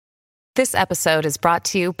This episode is brought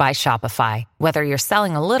to you by Shopify. Whether you're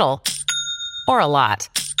selling a little or a lot,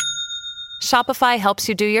 Shopify helps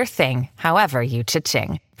you do your thing, however you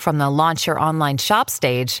cha-ching. From the launch your online shop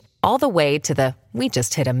stage, all the way to the we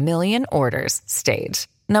just hit 1 million orders stage.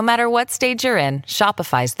 No matter what stage you're in,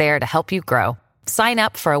 Shopify's there to help you grow. Sign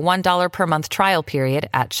up for a $1 per month trial period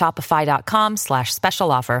at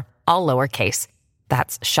shopify.com/special offer, all lowercase.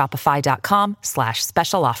 That's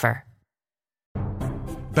shopify.com/special offer.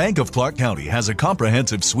 Bank of Clark County has a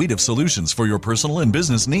comprehensive suite of solutions for your personal and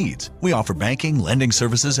business needs. We offer banking, lending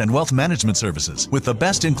services, and wealth management services with the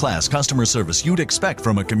best-in-class customer service you'd expect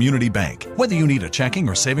from a community bank. Whether you need a checking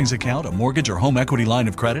or savings account, a mortgage or home equity line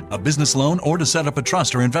of credit, a business loan, or to set up a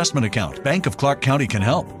trust or investment account, Bank of Clark County can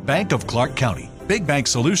help. Bank of Clark County. Big Bank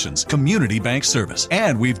Solutions, Community Bank Service.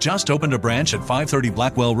 And we've just opened a branch at 530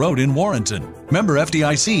 Blackwell Road in Warrenton. Member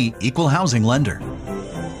FDIC, Equal Housing Lender.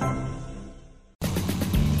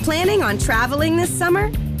 Planning on traveling this summer?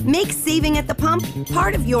 Make saving at the pump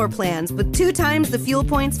part of your plans with 2 times the fuel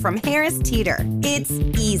points from Harris Teeter. It's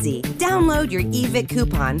easy. Download your eVic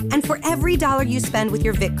coupon, and for every $1 you spend with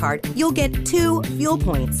your Vic card, you'll get 2 fuel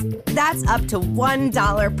points. That's up to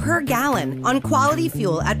 $1 per gallon on quality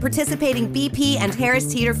fuel at participating BP and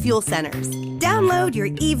Harris Teeter fuel centers. Download your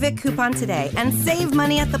eVic coupon today and save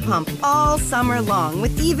money at the pump all summer long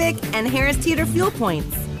with eVic and Harris Teeter fuel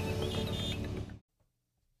points.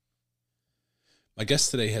 My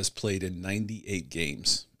guest today has played in 98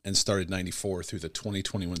 games and started 94 through the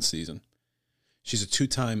 2021 season. She's a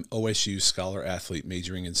 2-time OSU Scholar Athlete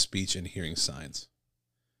majoring in speech and hearing science.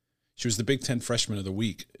 She was the Big Ten Freshman of the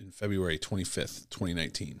Week in February 25th,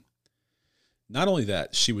 2019. Not only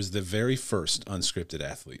that, she was the very first unscripted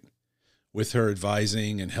athlete. With her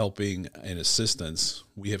advising and helping and assistance,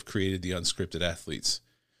 we have created the Unscripted Athletes,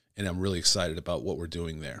 and I'm really excited about what we're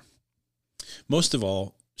doing there. Most of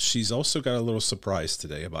all, she's also got a little surprise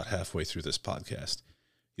today about halfway through this podcast.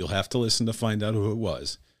 You'll have to listen to find out who it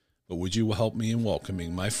was, but would you help me in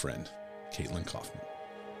welcoming my friend, Kaitlyn Coffman?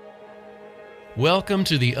 Welcome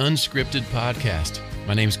to the Unscripted Podcast.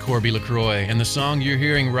 My name's Corby LaCroix, and the song you're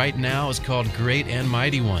hearing right now is called Great and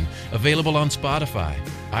Mighty One, available on Spotify,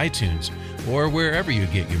 iTunes, or wherever you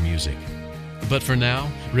get your music. But for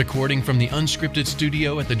now, recording from the Unscripted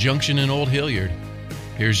studio at the Junction in Old Hilliard,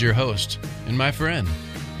 here's your host and my friend,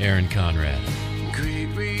 Aaron Conrad. Great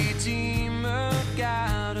Redeemer,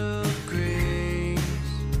 God of grace.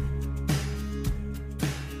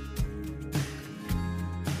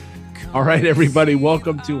 All right, everybody,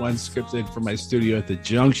 welcome to Unscripted from my studio at the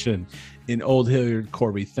Junction in Old Hilliard.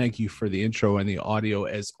 Corby, thank you for the intro and the audio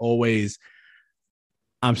as always.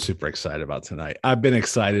 I'm super excited about tonight. I've been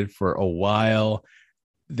excited for a while.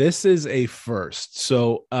 This is a first.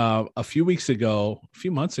 So a few months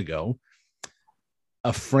ago,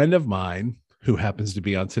 a friend of mine who happens to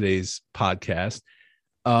be on today's podcast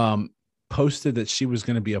posted that she was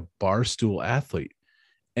going to be a barstool athlete.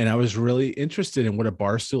 And I was really interested in what a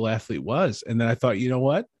barstool athlete was. And then I thought, you know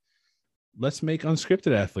what? Let's make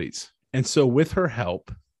Unscripted Athletes. And so with her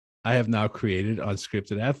help, I have now created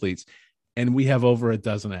Unscripted Athletes. And we have over a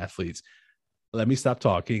dozen athletes. Let me stop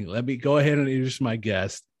talking. Let me go ahead and introduce my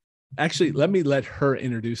guest. Actually, let me let her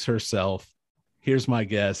introduce herself. Here's my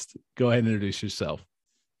guest. Go ahead and introduce yourself.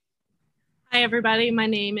 Hi, everybody. My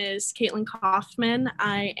name is Kaitlyn Coffman.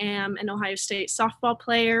 I am an Ohio State softball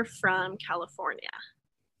player from California.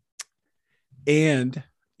 And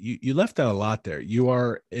you left out a lot there. You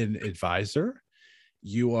are an advisor.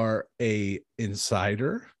 You are an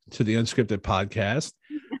insider to the Unscripted Podcast,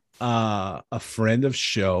 a friend of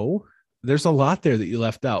show. There's a lot there that you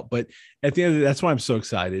left out. But at the end of the day, that's why I'm so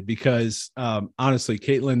excited because honestly,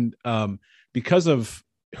 Kaitlyn, because of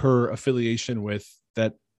her affiliation with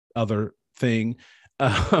that other thing,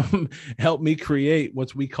 helped me create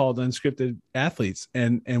what we called Unscripted Athletes.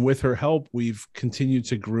 And with her help, we've continued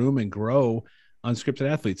to groom and grow Unscripted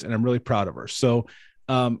Athletes. And I'm really proud of her. So,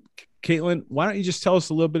 Kaitlyn, why don't you just tell us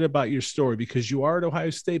a little bit about your story? Because you are at Ohio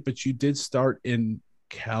State, but you did start in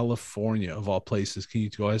California, of all places. Can you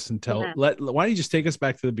go ahead and tell? Yeah. Why don't you just take us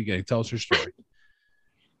back to the beginning? Tell us your story.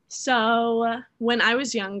 So when I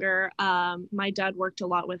was younger, my dad worked a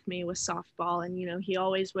lot with me with softball, and, he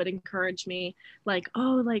always would encourage me like,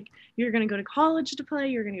 oh, like, you're going to go to college to play.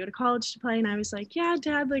 You're going to go to college to play. And I was like, yeah,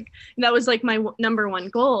 Dad, like, that was like my number one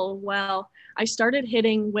goal. Well, I started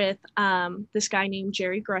hitting with this guy named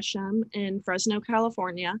Jerry Gresham in Fresno,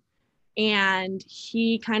 California. And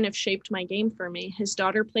he kind of shaped my game for me. His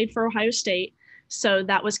daughter played for Ohio State. So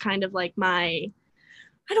that was kind of like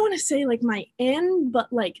I don't want to say like my end,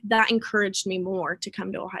 but like that encouraged me more to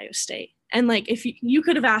come to Ohio State. And like, if you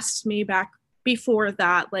could have asked me back before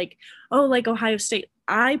that, like, oh, like Ohio State,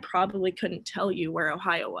 I probably couldn't tell you where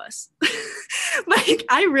Ohio was. Like,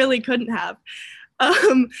 I really couldn't have.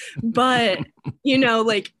 But, you know,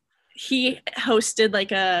 like, he hosted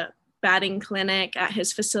like a batting clinic at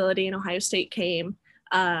his facility, and Ohio State came.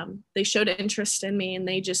 They showed interest in me, and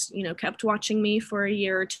they just, you know, kept watching me for a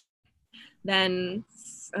year or two. Then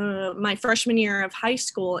my freshman year of high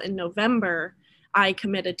school in November, I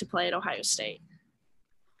committed to play at Ohio State.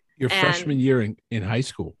 Your freshman year in high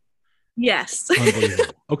school? Yes.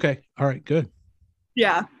 Unbelievable. Okay. All right, good.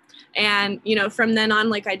 Yeah. And, you know, from then on,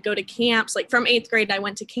 like, I'd go to camps. Like, from 8th grade, I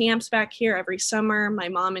went to camps back here every summer. My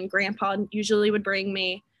mom and grandpa usually would bring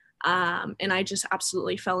me. And I just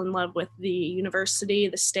absolutely fell in love with the university,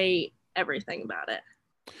 the state, everything about it.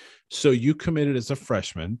 So you committed as a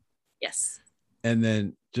freshman. Yes. And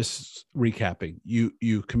then, just recapping,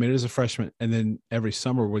 you committed as a freshman, and then every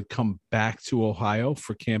summer would come back to Ohio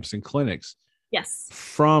for camps and clinics. Yes.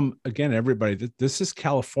 From, again, everybody, this is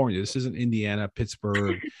California. This isn't Indiana,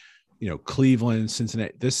 Pittsburgh, you know, Cleveland,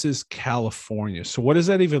 Cincinnati. This is California. So what does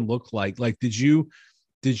that even look like? Like, did you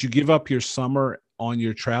give up your summer on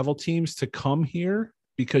your travel teams to come here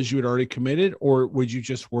because you had already committed, or would you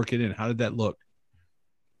just work it in? How did that look?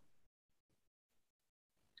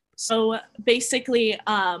 So basically,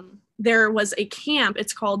 there was a camp.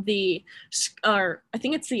 It's called I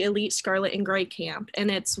think it's the Elite Scarlet and Gray Camp,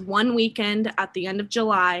 and it's one weekend at the end of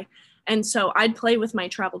July. And so I'd play with my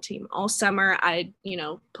travel team all summer. I'd, you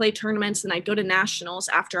know, play tournaments, and I'd go to nationals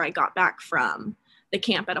after I got back from the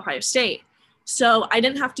camp at Ohio State. So I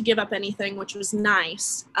didn't have to give up anything, which was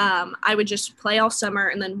nice. I would just play all summer,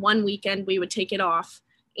 and then one weekend we would take it off,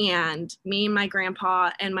 and me and my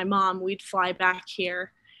grandpa and my mom, we'd fly back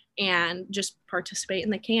here and just participate in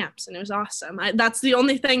the camps. And it was awesome. That's the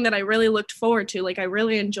only thing that I really looked forward to. Like, I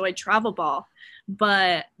really enjoyed travel ball,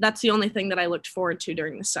 but that's the only thing that I looked forward to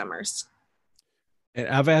during the summers. And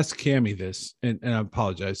I've asked Cammie this, and I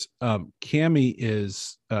apologize. Cammie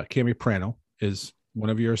Prano is one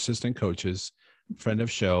of your assistant coaches, friend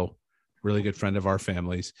of show, really good friend of our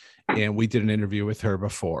families. And we did an interview with her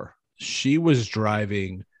before. She was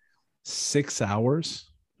driving 6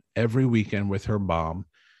 hours every weekend with her mom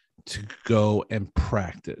to go and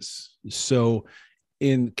practice. So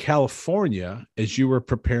in California, as you were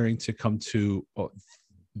preparing to come to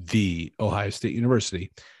the Ohio State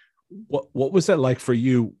University, what was that like for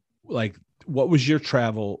you? Like, what was your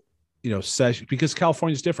travel, you know, session? Because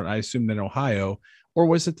California is different, I assume, than Ohio, or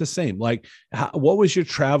was it the same? Like, what was your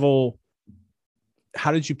travel?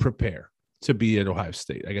 How did you prepare to be at Ohio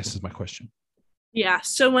State, I guess is my question. Yeah.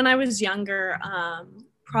 So when I was younger,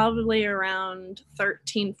 probably around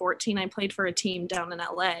 13, 14, I played for a team down in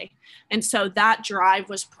LA. And so that drive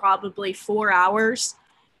was probably 4 hours.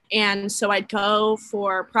 And so I'd go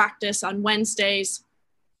for practice on Wednesday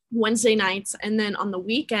nights. And then on the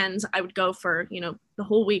weekends, I would go for, you know, the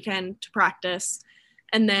whole weekend to practice.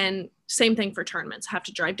 And then same thing for tournaments. I have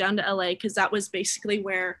to drive down to LA, because that was basically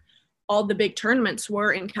where all the big tournaments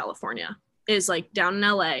were in California, is like down in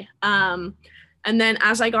LA. And then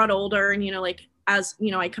as I got older, and, you know, like, as,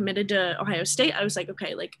 you know, I committed to Ohio State, I was like,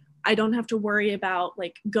 okay, like, I don't have to worry about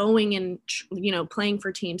like going and, you know, playing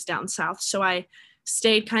for teams down south. So I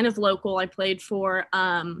stayed kind of local. I played for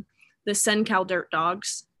the SenCal Dirt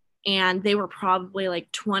Dogs, and they were probably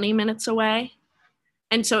like 20 minutes away.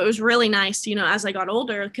 And so it was really nice, you know, as I got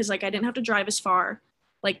older, because like I didn't have to drive as far.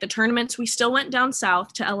 Like the tournaments, we still went down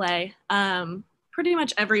south to LA pretty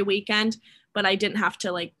much every weekend, but I didn't have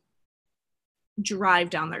to like drive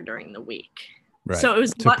down there during the week. Right. So it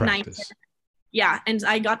was a lot nicer. Yeah. And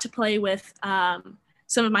I got to play with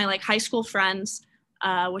some of my like high school friends,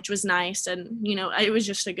 which was nice. And, you know, it was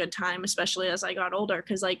just a good time, especially as I got older.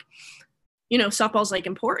 Cause like, you know, softball's like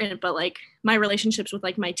important, but like my relationships with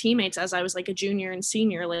like my teammates as I was like a junior and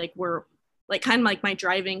senior, like were like kind of like my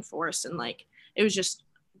driving force. And like, it was just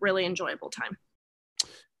really enjoyable time.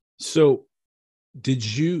 So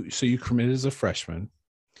you committed as a freshman.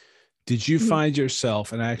 Did you find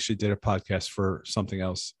yourself, and I actually did a podcast for something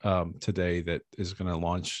else today that is going to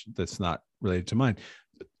launch that's not related to mine.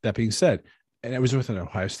 That being said, and it was with an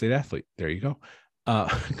Ohio State athlete. There you go.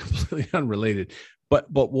 Completely unrelated. But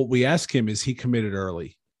what we asked him is he committed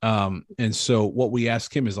early. And so what we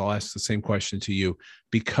asked him is, I'll ask the same question to you.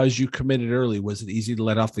 Because you committed early, was it easy to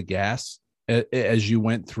let off the gas as you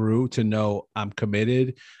went through to know I'm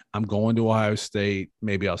committed? I'm going to Ohio State.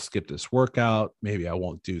 Maybe I'll skip this workout. Maybe I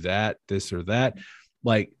won't do that, this or that.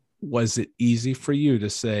 Like, was it easy for you to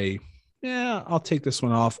say, yeah, I'll take this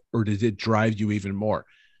one off? Or did it drive you even more?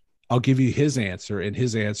 I'll give you his answer. And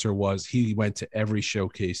his answer was he went to every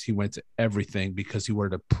showcase. He went to everything because he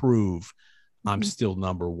wanted to prove I'm still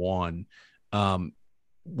number one.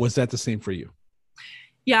 Was that the same for you?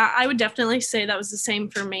 Yeah, I would definitely say that was the same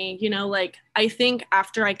for me. Like, I think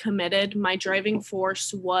after I committed, my driving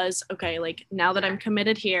force was, okay, like, now that I'm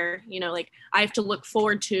committed here, like, I have to look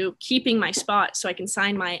forward to keeping my spot so I can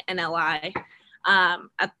sign my NLI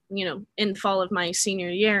in fall of my senior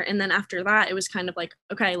year. And then after that, it was kind of like,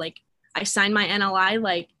 okay, like, I signed my NLI,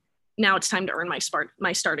 like, now it's time to earn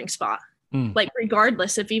my starting spot. Like,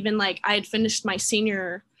 regardless if even like I had finished my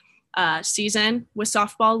senior season with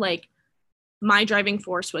softball, like, my driving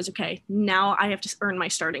force was, okay, now I have to earn my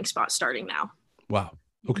starting spot starting now. Wow.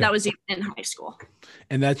 Okay. That was even in high school.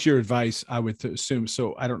 And that's your advice, I would assume.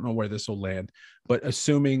 So I don't know where this will land, but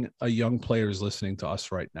assuming a young player is listening to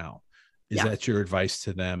us right now, is that your advice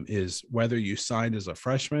to them? Is whether you signed as a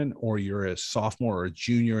freshman or you're a sophomore or a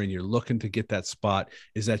junior and you're looking to get that spot,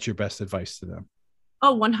 is that your best advice to them?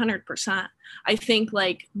 Oh, 100%. I think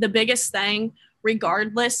like the biggest thing,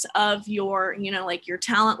 regardless of your, like your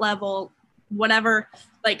talent level, whatever,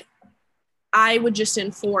 like, I would just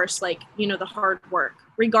enforce like, the hard work,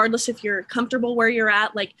 regardless if you're comfortable where you're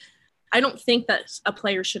at. Like, I don't think that a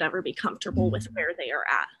player should ever be comfortable with where they are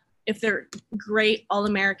at. If they're great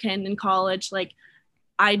All-American in college, like,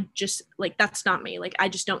 I just like, that's not me. Like, I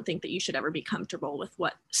just don't think that you should ever be comfortable with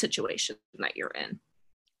what situation that you're in.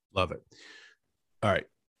 Love it. All right.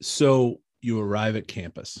 So you arrive at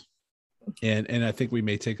campus. And I think we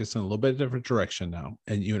may take this in a little bit different direction now.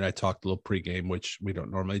 And you and I talked a little pregame, which we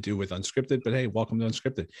don't normally do with Unscripted, but hey, welcome to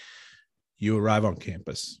Unscripted. You arrive on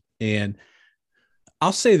campus. And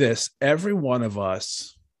I'll say this, every one of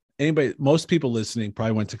us, most people listening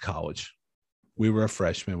probably went to college. We were a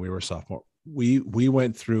freshman, we were a sophomore. We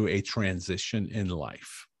went through a transition in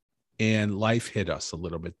life, and life hit us a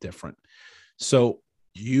little bit different. So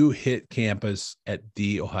you hit campus at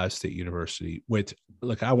the Ohio State University, which,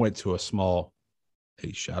 look, I went to a small,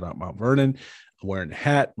 hey, shout out Mount Vernon. I'm wearing a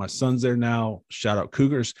hat. My son's there now. Shout out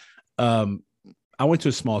Cougars. I went to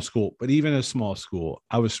a small school, but even a small school,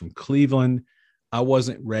 I was from Cleveland. I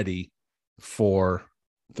wasn't ready for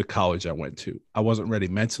the college I went to. I wasn't ready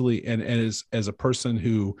mentally. And as a person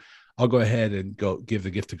who, I'll go ahead and go give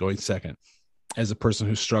the gift of going second, as a person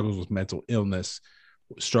who struggles with mental illness,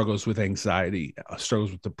 struggles with anxiety,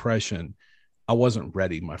 struggles with depression, I wasn't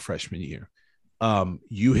ready my freshman year.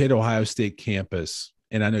 You hit Ohio State campus,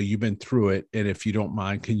 and I know you've been through it. And if you don't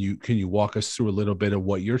mind, can you walk us through a little bit of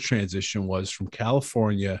what your transition was from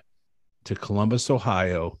California to Columbus,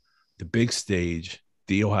 Ohio, the big stage,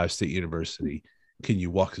 the Ohio State University? Can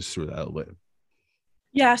you walk us through that a little bit?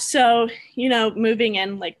 Yeah. So, moving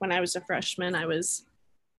in, like, when I was a freshman, I was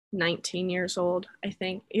 19 years old, I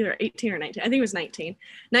think, either 18 or 19. I think it was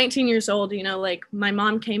 19 years old. Like, my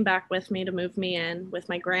mom came back with me to move me in with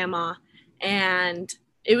my grandma, and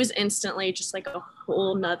it was instantly just like a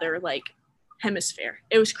whole nother like hemisphere.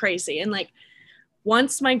 It was crazy. And like,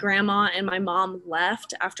 once my grandma and my mom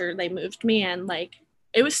left after they moved me in, like,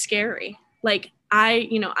 it was scary. Like, I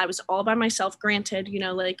was all by myself, granted,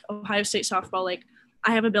 like, Ohio State softball, like,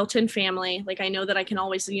 I have a built-in family. Like, I know that I can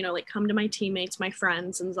always, like, come to my teammates, my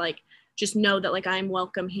friends, and like, just know that like I'm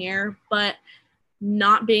welcome here. But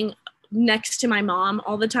not being next to my mom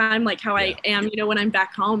all the time, like how I am, when I'm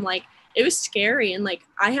back home, like, it was scary. And like,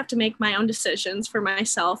 I have to make my own decisions for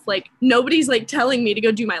myself. Like, nobody's like telling me to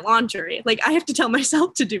go do my laundry. Like, I have to tell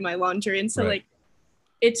myself to do my laundry. And so like,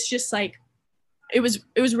 it's just like, it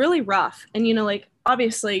was really rough. And, like,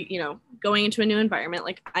 obviously, going into a new environment,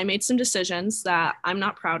 like, I made some decisions that I'm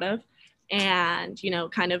not proud of, and,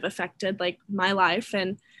 kind of affected like my life.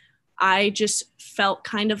 And I just felt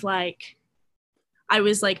kind of like I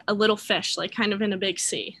was like a little fish, like kind of in a big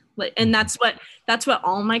sea. Like, and that's what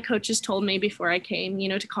all my coaches told me before I came,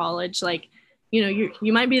 to college. Like,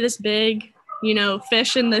 you might be this big,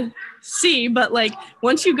 fish in the sea, but like,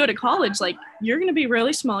 once you go to college, like, you're going to be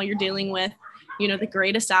really small. You're dealing with, the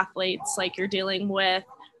greatest athletes. Like, you're dealing with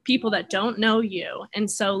people that don't know you. And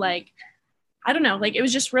so like, I don't know, like, it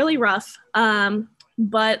was just really rough.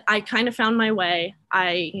 But I kind of found my way.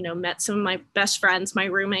 I, met some of my best friends, my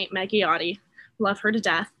roommate, Maggie Oddie, love her to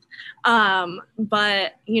death.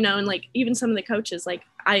 But, and like, even some of the coaches, like,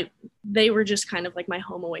 they were just kind of like my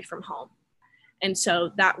home away from home. And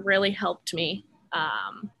so that really helped me,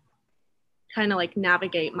 kind of like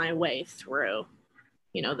navigate my way through,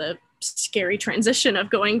 the scary transition of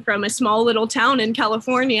going from a small little town in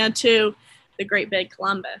California to the great big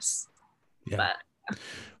Columbus. Yeah.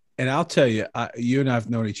 And I'll tell you, you and I have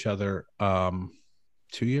known each other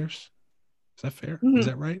 2 years. Is that fair? Mm-hmm. Is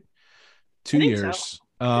that right? 2 years.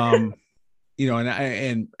 So.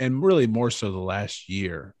 And really more so the last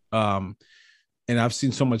year. I've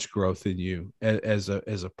seen so much growth in you as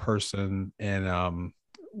a person. And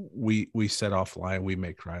we said offline we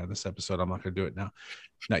may cry on this episode. I'm not going to do it now,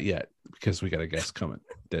 not yet, because we got a guest coming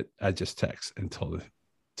that I just text and told her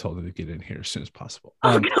to get in here as soon as possible.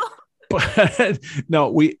 But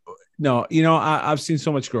no, I've seen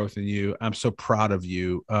so much growth in you. I'm so proud of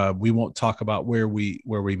you. We won't talk about where we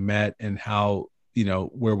met and how,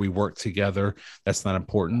 where we work together. That's not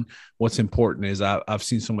important. What's important is I've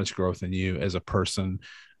seen so much growth in you as a person.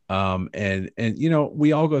 And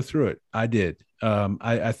we all go through it. I did.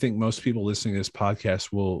 I think most people listening to this podcast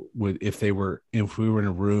would, if we were in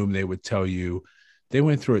a room, they would tell you they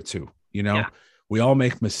went through it too. Yeah. We all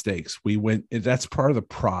make mistakes. That's part of the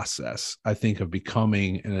process, I think, of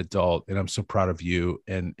becoming an adult. And I'm so proud of you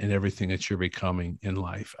and everything that you're becoming in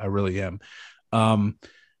life. I really am.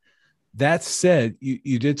 That said,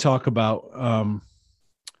 you did talk about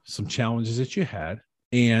some challenges that you had,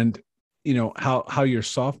 and how your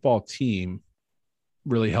softball team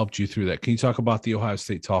really helped you through that. Can you talk about the Ohio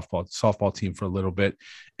State softball team for a little bit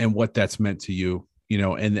and what that's meant to you,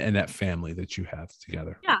 and that family that you have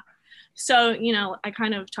together? Yeah. So, I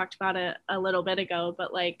kind of talked about it a little bit ago,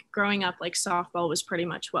 but like growing up, like softball was pretty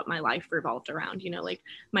much what my life revolved around. Like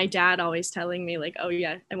my dad always telling me like, oh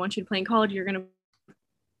yeah, I want you to play in college. You're going to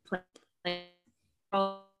play.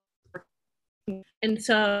 And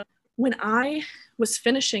so when I was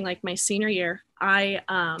finishing like my senior year, I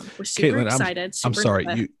was super Kaitlyn, excited. I'm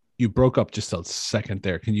sorry. You broke up just a second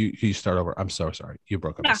there. Can you start over? I'm so sorry. You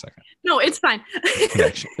broke up a second. No, it's fine.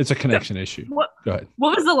 It's a connection issue. Go ahead.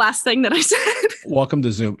 What was the last thing that I said? Welcome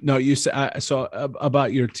to Zoom. No, you said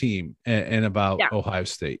about your team and about Ohio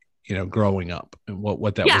State, growing up and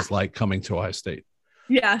what that was like coming to Ohio State.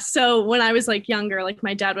 Yeah. So when I was like younger, like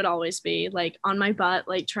my dad would always be like on my butt,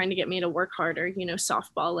 like trying to get me to work harder,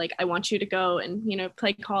 softball. Like I want you to go and,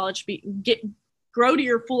 play college, grow to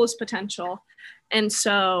your fullest potential. And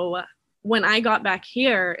so when I got back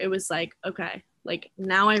here, it was like, okay, like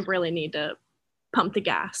now I really need to pump the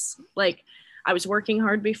gas. Like I was working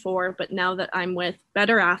hard before, but now that I'm with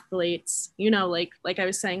better athletes, like I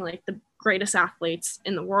was saying, like the greatest athletes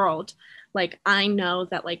in the world, like I know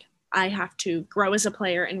that like I have to grow as a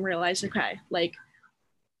player and realize, okay, like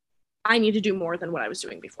I need to do more than what I was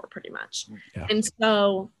doing before pretty much. Yeah. And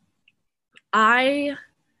so I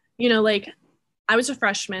was a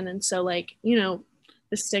freshman. And so like,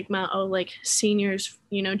 the stigma, like seniors,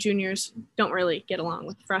 juniors don't really get along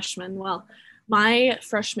with freshmen. Well, my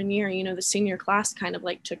freshman year, the senior class kind of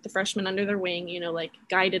like took the freshmen under their wing, like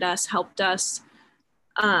guided us, helped us.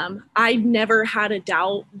 I never had a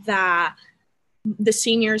doubt that the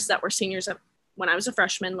seniors that were seniors when I was a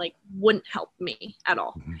freshman, like wouldn't help me at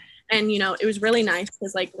all. Mm-hmm. And, it was really nice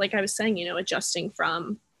because like I was saying, adjusting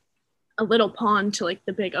from a little pond to like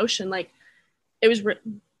the big ocean, like it was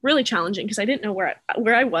really challenging because I didn't know where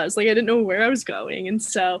I was, like I didn't know where I was going. And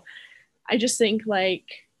so I just think like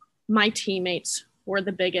my teammates were had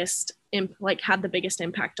the biggest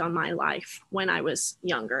impact on my life when I was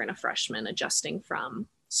younger and a freshman, adjusting from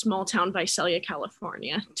small town Visalia,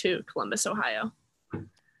 California to Columbus, Ohio.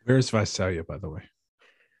 Where's Visalia, by the way?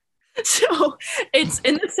 So it's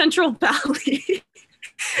in the Central Valley.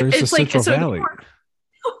 There's the Central Valley.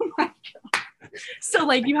 Oh my God. So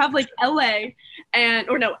like you have like LA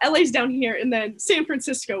LA's down here, and then San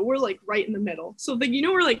Francisco, we're like right in the middle. So like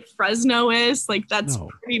where like Fresno is, like that's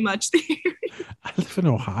pretty much the area. I live in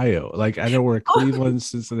Ohio. Like I know where Cleveland,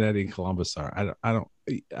 Cincinnati, and Columbus are.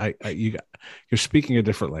 You're speaking a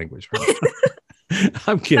different language, right?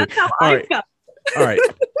 I'm kidding. That's how I felt. All right.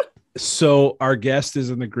 So our guest is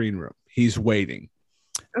in the green room. He's waiting.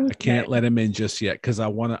 Okay. I can't let him in just yet because I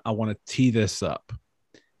want to tee this up.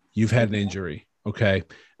 You've had an injury, okay?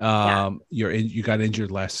 You got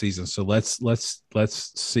injured last season, so let's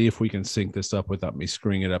see if we can sync this up without me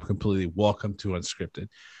screwing it up completely. Welcome to Unscripted.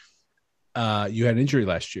 You had an injury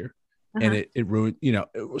last year, and it ruined.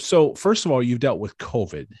 So first of all, you've dealt with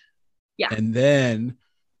COVID, and then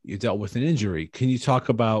you dealt with an injury. Can you talk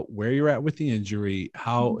about where you're at with the injury?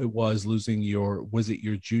 How it was losing was it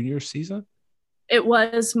your junior season? It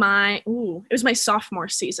was my sophomore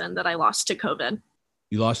season that I lost to COVID.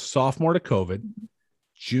 You lost sophomore to COVID,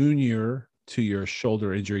 junior to your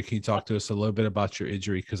shoulder injury. Can you talk to us a little bit about your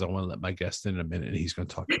injury? Because I want to let my guest in a minute, and he's going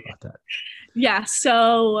to talk about that. Yeah.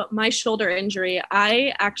 So my shoulder injury,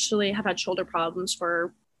 I actually have had shoulder problems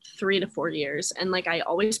for 3 to 4 years. And like, I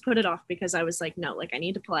always put it off because I was like, no, like I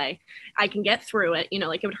need to play. I can get through it.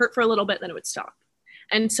 Like it would hurt for a little bit, then it would stop.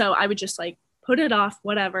 And so I would just like put it off,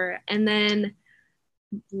 whatever. And then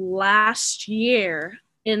last year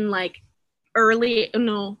in like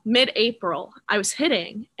mid-April, I was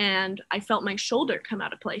hitting and I felt my shoulder come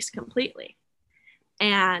out of place completely.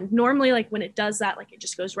 And normally, like when it does that, like it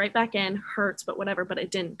just goes right back in, hurts, but whatever, but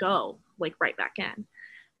it didn't go like right back in.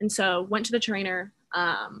 And so went to the trainer.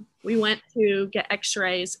 We went to get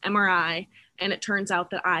x-rays, MRI, and it turns out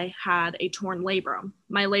that I had a torn labrum.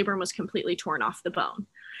 My labrum was completely torn off the bone.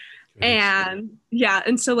 And yeah,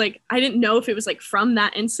 and so like I didn't know if it was like from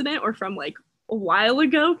that incident or from like a while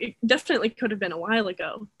ago. It definitely could have been a while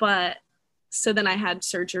ago. But so then I had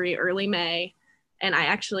surgery early May, and I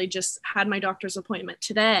actually just had my doctor's appointment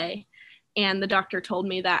today. And the doctor told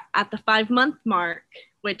me that at the 5-month mark,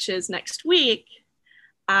 which is next week,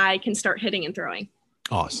 I can start hitting and throwing.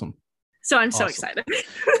 Awesome. So I'm so excited.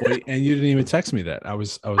 Wait, and you didn't even text me that. I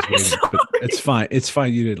was waiting, but it's fine. It's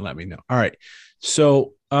fine. You didn't let me know. All right.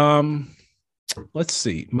 So let's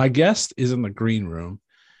see. My guest is in the green room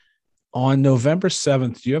on November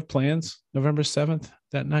 7th. Do you have plans November 7th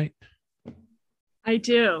that night? I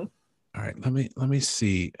do. All right. Let me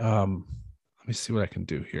see. Let me see what I can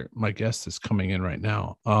do here. My guest is coming in right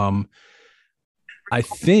now. I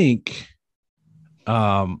think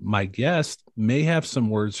my guest may have some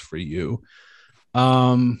words for you.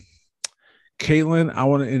 Kaitlyn, I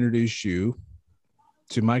want to introduce you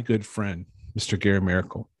to my good friend, Mr. Gary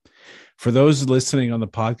Miracle. For those listening on the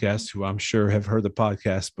podcast who I'm sure have heard the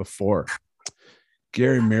podcast before,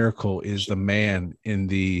 Gary Miracle is the man in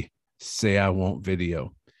the Say I Won't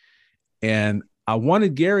video. And I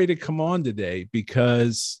wanted Gary to come on today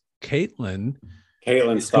because Kaitlyn's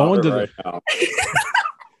going to right now.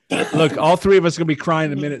 Look, all three of us are going to be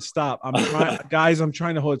crying in a minute. Stop. I'm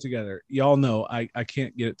trying to hold it together. Y'all know I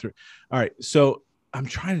can't get it through. All right. So I'm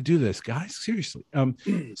trying to do this, guys. Seriously.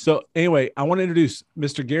 So anyway, I want to introduce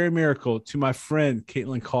Mr. Gary Miracle to my friend,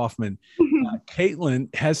 Kaitlyn Coffman.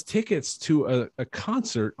 Kaitlyn has tickets to a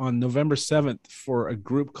concert on November 7th for a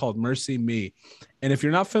group called Mercy Me. And if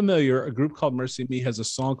you're not familiar, a group called Mercy Me has a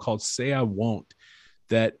song called Say I Won't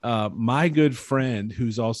that my good friend,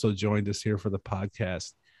 who's also joined us here for the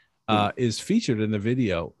podcast, is featured in the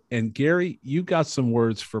video. And Gary, you got some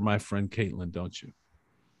words for my friend Kaitlyn, don't you?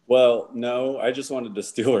 Well, no, I just wanted to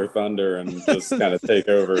steal her thunder and just kind of take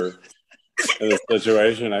over the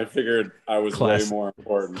situation. I figured I was way more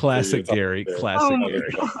important. Classic Gary. Classic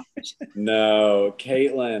Gary. No,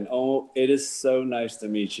 Kaitlyn. Oh, it is so nice to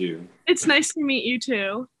meet you. It's nice to meet you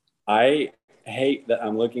too. I hate that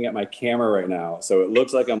I'm looking at my camera right now, so it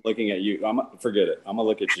looks like I'm looking at you. Forget it. I'm gonna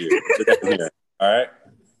look at you. Sit down here. All right.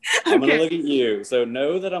 I'm going to look at you. So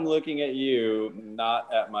know that I'm looking at you,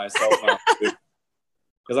 not at my cell phone,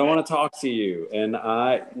 because I want to talk to you. And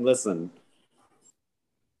listen,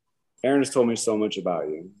 Aaron has told me so much about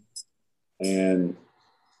you. And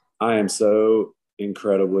I am so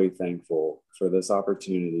incredibly thankful for this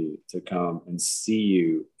opportunity to come and see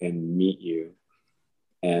you and meet you.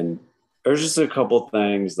 And there's just a couple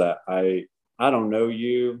things that I don't know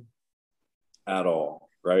you at all,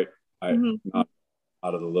 right? Not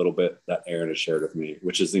out of the little bit that Aaron has shared with me,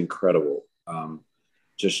 which is incredible.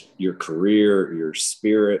 Just your career, your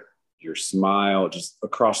spirit, your smile, just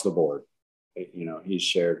across the board. You know, he's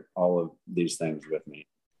shared all of these things with me.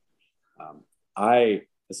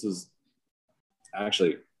 This was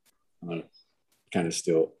actually, I'm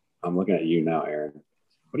looking at you now, Aaron.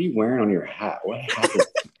 What are you wearing on your hat? What happened?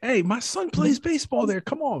 Hey, my son plays baseball there.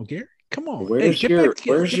 Come on, Gary. Come on. Where's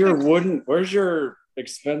your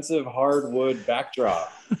expensive hardwood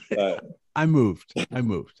backdrop? I moved.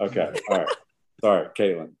 Okay. All right. Sorry,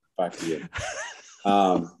 Kaitlyn. Back to you.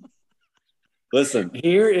 Listen,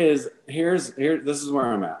 this is where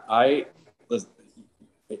I'm at.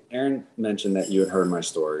 Aaron mentioned that you had heard my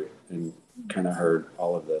story and kind of heard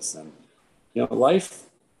all of this. And, you know, life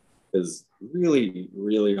is really,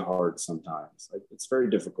 really hard sometimes. Like, it's very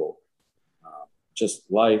difficult. Just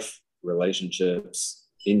life, relationships,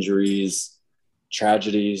 injuries,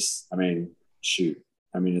 tragedies. I mean,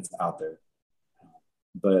 it's out there.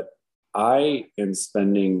 But I am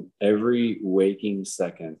spending every waking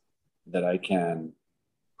second that I can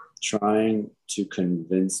trying to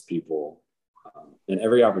convince people in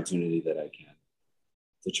every opportunity that I can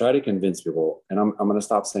to try to convince people. And I'm going to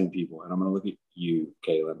stop saying people, and I'm going to look at you,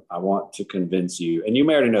 Kaitlyn. I want to convince you, and you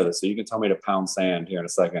may already know this, so you can tell me to pound sand here in a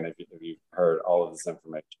second if you've heard all of this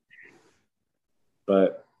information.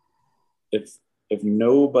 But if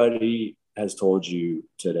nobody has told you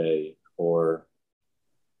today, or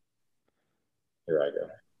here I go.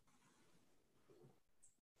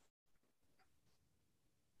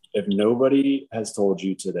 If nobody has told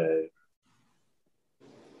you today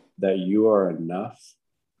that you are enough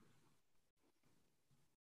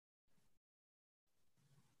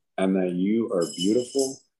and that you are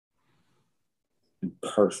beautiful and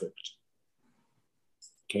perfect.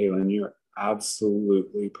 Kaitlyn, you're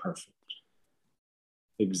absolutely perfect.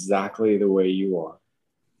 Exactly the way you are.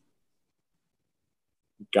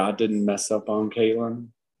 God didn't mess up on Kaitlyn.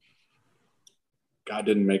 God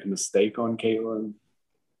didn't make a mistake on Kaitlyn.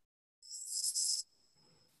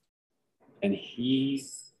 And he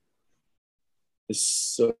is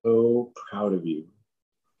so proud of you.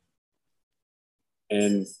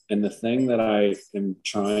 And the thing that I am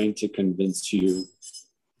trying to convince you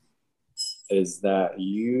is that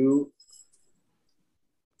you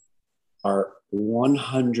are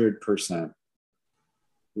 100%,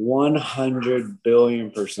 100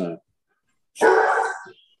 billion%. Sorry.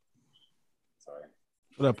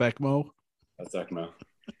 What up, ECMO? That's ECMO.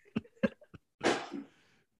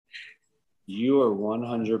 You are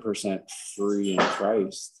 100% free in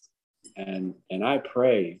Christ. And I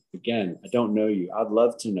pray, again, I don't know you. I'd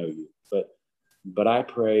love to know you, but I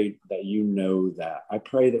pray that you know that. I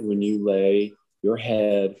pray that when you lay your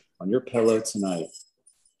head on your pillow tonight,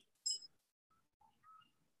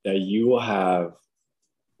 that you will have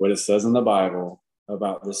what it says in the Bible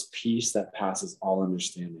about this peace that passes all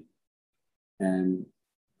understanding. And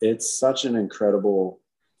it's such an incredible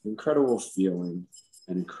feeling,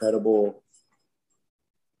 an incredible,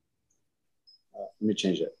 let me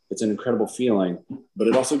change it. It's an incredible feeling, but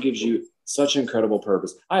it also gives you such incredible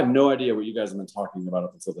purpose. I have no idea what you guys have been talking about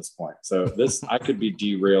up until this point. So this, I could be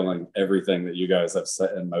derailing everything that you guys have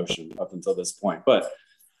set in motion up until this point. But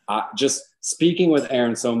just speaking with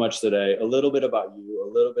Aaron so much today, a little bit about you,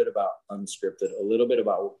 a little bit about Unscripted, a little bit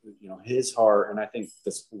about, his heart. And I think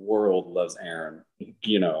this world loves Aaron,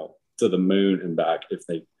 to the moon and back if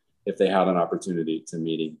they had an opportunity to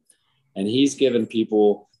meet him. And he's given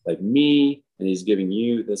people like me, and he's giving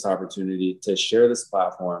you this opportunity to share this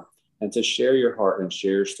platform and to share your heart and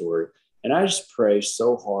share your story. And I just pray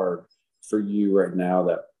so hard for you right now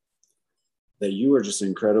that you are just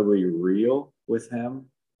incredibly real with him.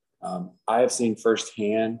 I have seen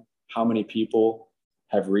firsthand how many people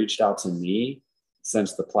have reached out to me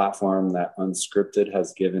since the platform that Unscripted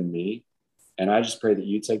has given me. And I just pray that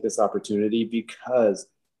you take this opportunity because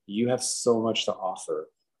you have so much to offer.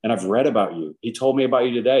 And I've read about you. He told me about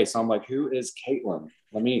you today. So I'm like, who is Kaitlyn?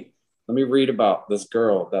 Let me read about this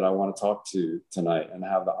girl that I want to talk to tonight and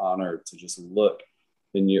have the honor to just look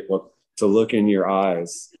in your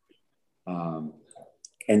eyes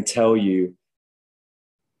and tell you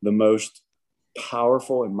the most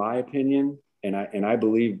powerful, in my opinion, and I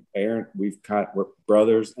believe, Aaron, we're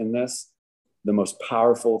brothers in this, the most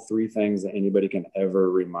powerful three things that anybody can ever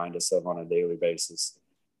remind us of on a daily basis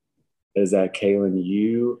is that, Kaitlyn,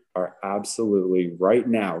 you are absolutely right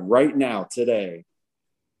now, today,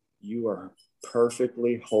 you are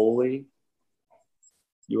perfectly holy,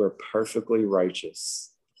 you are perfectly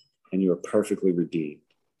righteous, and you are perfectly redeemed.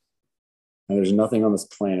 And there's nothing on this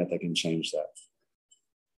planet that can change that.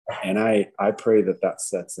 And I pray that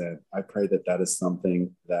sets in. I pray that is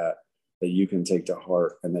something that you can take to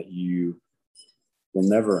heart and that you will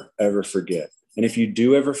never, ever forget. And if you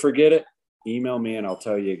do ever forget it, email me and I'll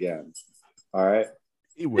tell you again. All right?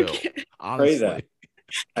 He will. Pray that.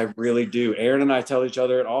 I really do. Aaron and I tell each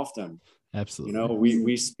other it often. Absolutely.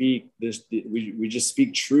 We speak this, we just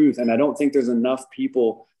speak truth. And I don't think there's enough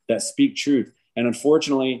people that speak truth. And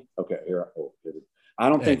unfortunately, I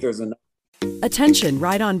don't think there's enough. Attention,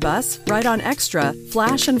 Ride On Bus, Ride On Extra,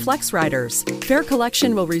 Flash and Flex riders. Fare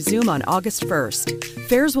collection will resume on August 1st.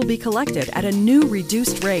 Fares will be collected at a new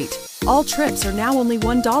reduced rate. All trips are now only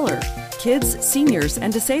 $1. Kids, seniors,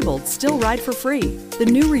 and disabled still ride for free. The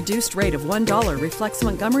new reduced rate of $1 reflects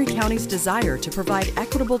Montgomery County's desire to provide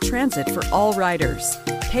equitable transit for all riders.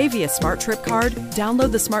 Pay via Smart Trip card,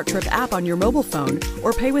 download the Smart Trip app on your mobile phone,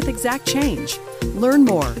 or pay with exact change. Learn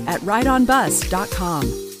more at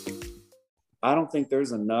rideonbus.com. I don't think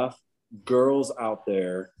there's enough girls out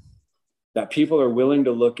there that people are willing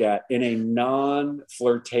to look at in a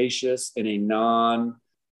non-flirtatious, in a non-whatever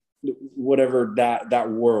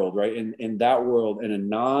that world, right? In that world, in a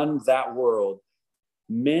non-that world,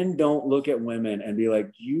 men don't look at women and be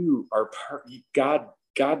like, you are, God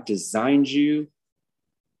designed you.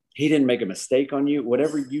 He didn't make a mistake on you.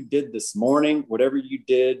 Whatever you did this morning, whatever you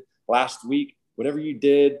did last week, whatever you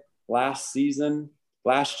did last season,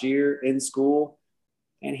 last year in school,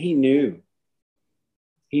 and he knew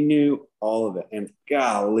all of it. And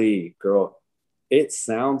golly, girl, it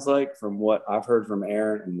sounds like, from what I've heard from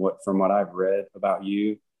Aaron and from what I've read about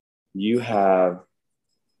you, you have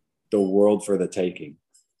the world for the taking.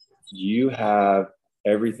 You have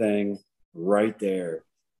everything right there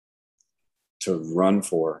to run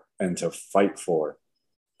for and to fight for.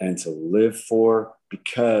 and to live for,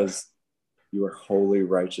 because you are holy,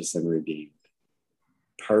 righteous, and redeemed,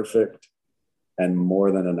 perfect, and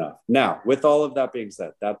more than enough. Now, with all of that being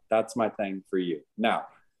said, that's my thing for you. Now,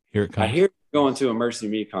 here it comes. I hear you're going to a Mercy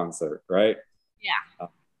Me concert, right? Yeah.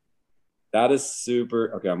 That is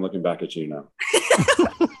super. Okay, I'm looking back at you now.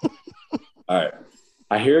 All right.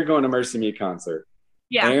 I hear you're going to Mercy Me concert.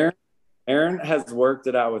 Yeah. Aaron has worked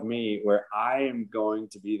it out with me where I am going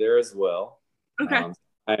to be there as well. Okay.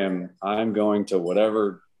 I'm going to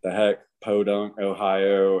whatever the heck Podunk,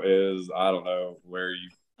 Ohio is. I don't know where you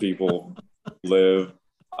people live.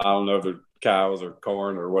 I don't know if they're cows or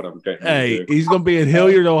corn or what I'm getting. Hey, he's gonna be in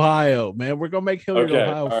Hilliard, Ohio, man. We're gonna make Hilliard, Okay,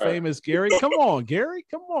 Ohio right. famous. Gary, come on, Gary,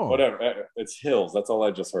 come on. Whatever. It's hills. That's all I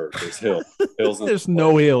just heard. There's hills. There's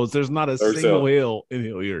no hills. There's not a single hill in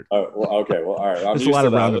Hilliard. Oh, well, okay. Well, all right. There's a lot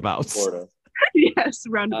of roundabouts. Yes,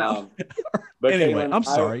 roundabout. But anyway, Kaitlyn, I'm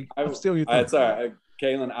sorry. I'm still your thing. It's all right.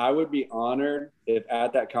 Kaitlyn, I would be honored if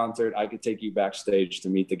at that concert I could take you backstage to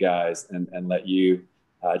meet the guys and let you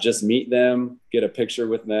just meet them, get a picture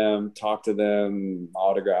with them, talk to them,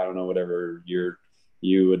 autograph. I don't know, whatever you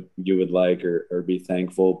would like or be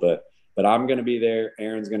thankful. But I'm going to be there.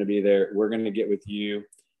 Aaron's going to be there. We're going to get with you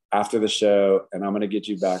after the show, and I'm going to get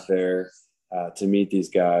you back there to meet these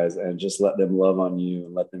guys and just let them love on you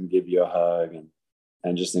and let them give you a hug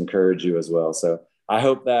and just encourage you as well. So I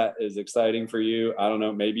hope that is exciting for you. I don't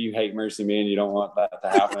know. Maybe you hate Mercy Me and you don't want that to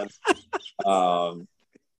happen.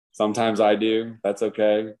 Sometimes I do. That's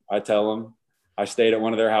okay. I tell them. I stayed at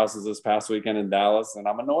one of their houses this past weekend in Dallas, and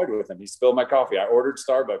I'm annoyed with him. He spilled my coffee. I ordered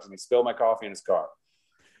Starbucks, and he spilled my coffee in his car.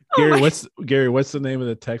 Gary, what's the name of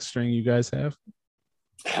the text string you guys have?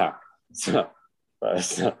 Come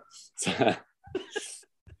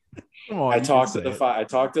on, I talk to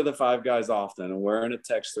the five guys often, and we're in a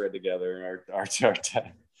text thread together. And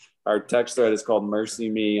our text thread is called Mercy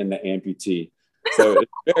Me and the Amputee. So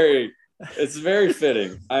it's very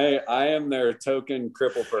fitting. I am their token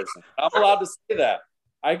cripple person. I'm allowed to say that.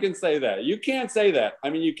 I can say that. You can't say that.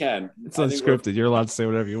 I mean, you can. It's unscripted. You're allowed to say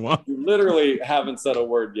whatever you want. You literally haven't said a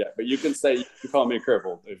word yet, but you can call me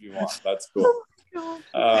crippled if you want. That's cool.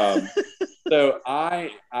 So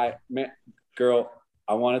girl,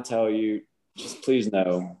 I want to tell you, just please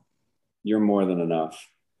know you're more than enough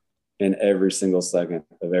in every single second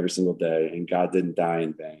of every single day. And God didn't die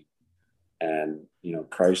in vain. And,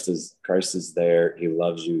 Christ is there. He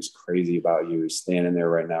loves you. He's crazy about you. He's standing there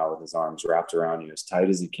right now with his arms wrapped around you as tight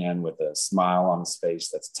as he can with a smile on his face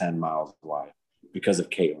that's 10 miles wide because of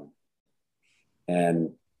Kaitlyn.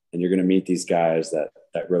 And you're going to meet these guys that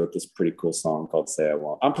wrote this pretty cool song called Say I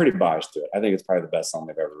Won't. I'm pretty biased to it. I think it's probably the best song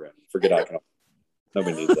they've ever written. Forget I can.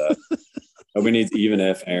 Nobody needs that. Nobody needs Even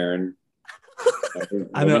If, Aaron.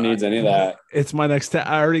 Nobody needs any of that. It's my next.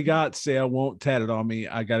 I already got Say I Won't tatted on me.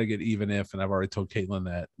 I got to get Even If, and I've already told Kaitlyn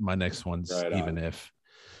that my next one's Even If.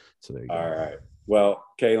 So there you go. All right. Well,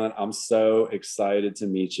 Kaitlyn, I'm so excited to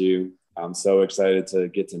meet you. I'm so excited to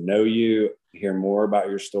get to know you, hear more about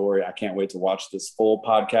your story. I can't wait to watch this full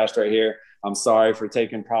podcast right here. I'm sorry for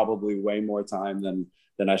taking probably way more time than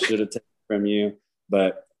I should have taken from you,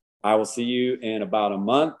 but I will see you in about a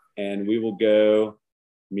month, and we will go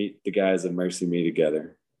meet the guys at Mercy Me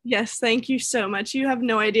together. Yes, thank you so much. You have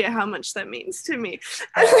no idea how much that means to me.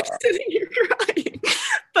 I'm sitting here crying,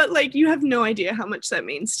 but you have no idea how much that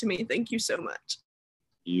means to me. Thank you so much.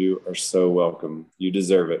 You are so welcome. You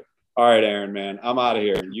deserve it. All right, Aaron, man, I'm out of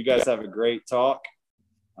here. You guys have a great talk.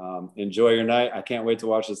 Enjoy your night. I can't wait to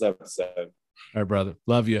watch this episode. All right, brother.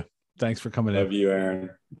 Love you. Thanks for coming in. Love you,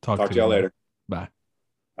 Aaron. Talk to y'all later. Bye.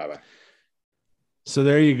 Bye-bye. So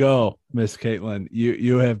there you go, Miss Kaitlyn.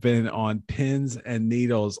 You have been on pins and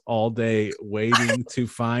needles all day waiting to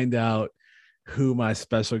find out who my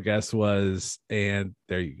special guest was, and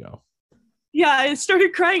there you go. Yeah, I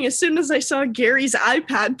started crying as soon as I saw Gary's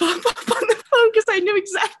iPad pop up on the phone because I knew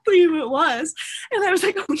exactly who it was, and I was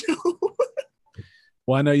like, "Oh no."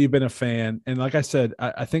 Well, I know you've been a fan, and like I said,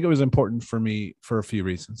 I think it was important for me for a few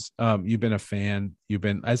reasons. You've been a fan. You've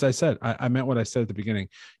been, as I said, I meant what I said at the beginning.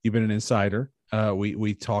 You've been an insider.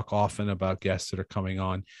 We talk often about guests that are coming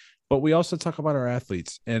on, but we also talk about our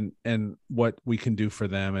athletes and what we can do for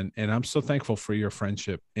them. And I'm so thankful for your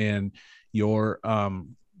friendship and your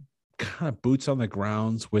kind of boots on the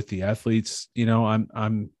grounds with the athletes.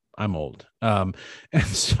 I'm old, and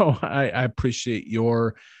so I appreciate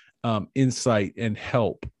your insight and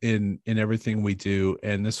help in everything we do.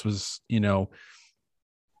 And this was,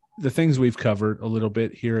 the things we've covered a little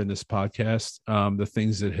bit here in this podcast, the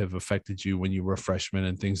things that have affected you when you were a freshman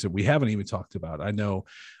and things that we haven't even talked about. I know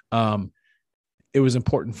it was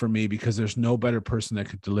important for me because there's no better person that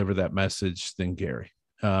could deliver that message than Gary.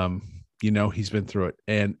 He's been through it,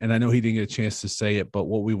 and I know he didn't get a chance to say it, but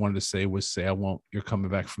what we wanted to say was, say I won't. You're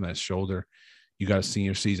coming back from that shoulder. You got a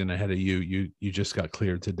senior season ahead of you. You just got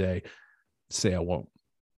cleared today. Say I won't.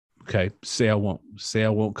 Okay. Say I won't. Say I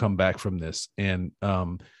won't come back from this. And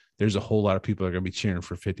there's a whole lot of people that are going to be cheering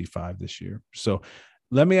for 55 this year. So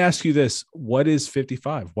let me ask you this. What is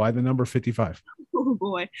 55? Why the number 55? Oh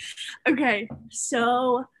boy. Okay.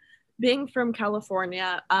 So being from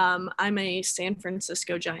California, I'm a San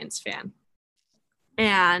Francisco Giants fan.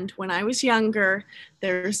 And when I was younger,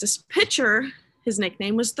 there's this pitcher, his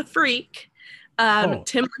nickname was the Freak,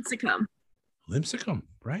 Tim Lincecum. Lincecum,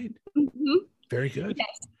 right? Mm-hmm. Very good.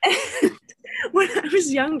 Yes. When I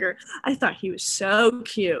was younger, I thought he was so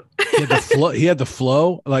cute. He had the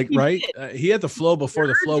flow, like, right? He had the flow before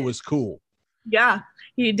the flow was cool. Yeah,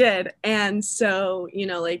 he did. And so,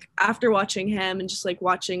 like after watching him and just like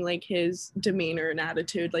watching like his demeanor and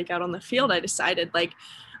attitude, like out on the field, I decided like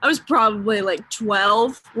I was probably like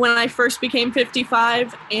 12 when I first became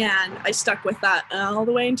 55, and I stuck with that all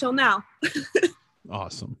the way until now.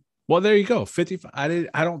 Awesome. Well, there you go. 55.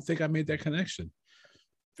 I don't think I made that connection.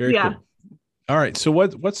 Very cool. All right. So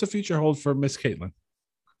what's the future hold for Miss Kaitlyn?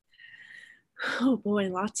 Oh boy,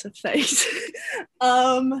 lots of things.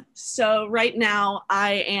 So right now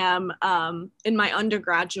I am in my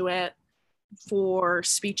undergraduate for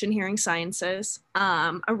speech and hearing sciences.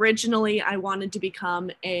 Originally I wanted to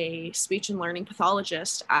become a speech and learning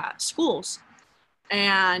pathologist at schools.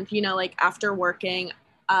 And, like after working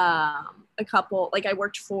I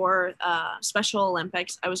worked for Special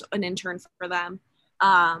Olympics. I was an intern for them.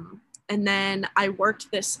 And then I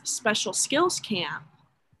worked this special skills camp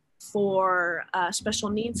for special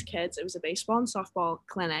needs kids. It was a baseball and softball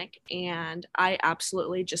clinic. And I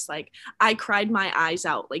absolutely just I cried my eyes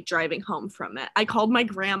out, like driving home from it. I called my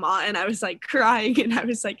grandma and I was like crying. And I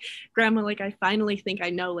was like, Grandma, like, I finally think I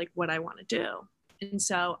know like what I want to do. And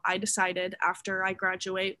so I decided after I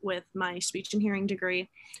graduate with my speech and hearing degree,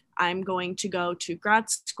 I'm going to go to grad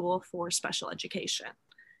school for special education.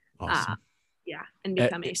 Awesome. And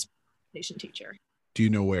become a special education teacher. Do you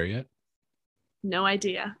know where yet? No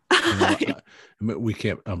idea. We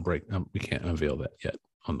can't we can't unveil that yet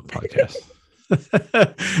on the podcast.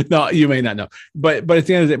 No, you may not know. But at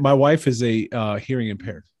the end of the day, my wife is a hearing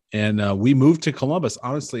impaired. And we moved to Columbus.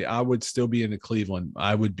 Honestly, I would still be in Cleveland.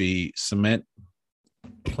 I would be cement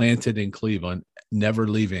planted in Cleveland, never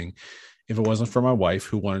leaving, if it wasn't for my wife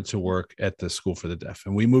who wanted to work at the School for the Deaf.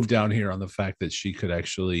 And we moved down here on the fact that she could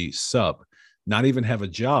actually sub, not even have a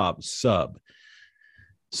job, sub.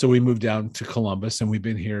 So we moved down to Columbus, and we've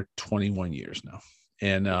been here 21 years now.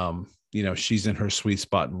 And, she's in her sweet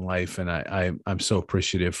spot in life. And I'm so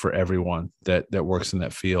appreciative for everyone that works in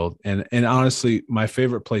that field. And honestly, my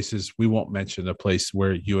favorite places, we won't mention the place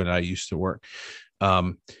where you and I used to work.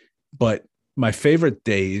 But my favorite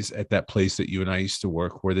days at that place that you and I used to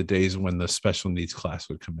work were the days when the special needs class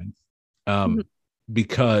would come in,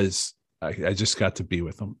 because I just got to be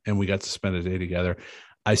with them and we got to spend a day together.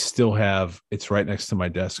 I still have, it's right next to my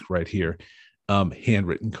desk right here,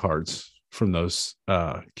 handwritten cards from those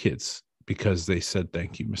kids because they said,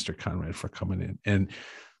 thank you, Mr. Conrad, for coming in. And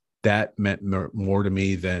that meant more to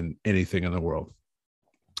me than anything in the world.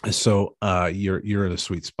 So you're in a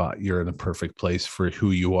sweet spot. You're in a perfect place for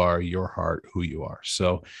who you are, your heart, who you are.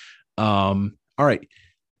 So, all right.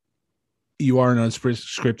 You are an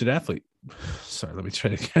unscripted athlete. Sorry, let me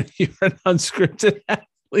try to get you're an unscripted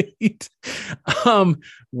athlete.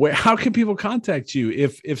 How can people contact you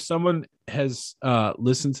if someone has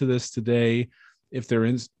listened to this today, if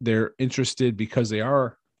they're interested because they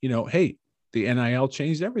are, hey, the NIL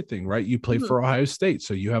changed everything, right? You play for Ohio State,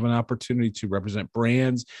 so you have an opportunity to represent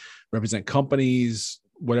brands, represent companies,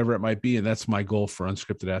 whatever it might be. And that's my goal for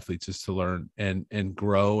unscripted athletes, is to learn and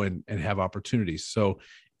grow and have opportunities. So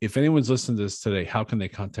if anyone's listening to this today, how can they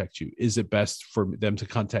contact you? Is it best for them to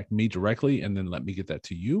contact me directly and then let me get that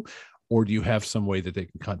to you? Or do you have some way that they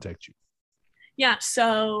can contact you? Yeah,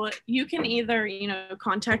 so you can either,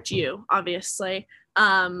 contact you, obviously.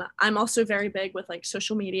 I'm also very big with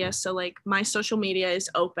social media. So my social media is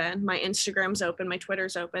open, my Instagram's open, my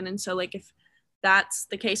Twitter's open. And so if that's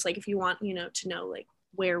the case, if you want, to know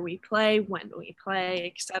where we play, when we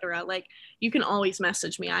play, etc., you can always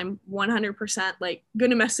message me. I'm 100% going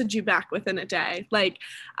to message you back within a day.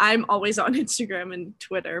 I'm always on Instagram and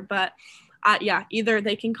Twitter, but either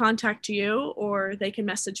they can contact you or they can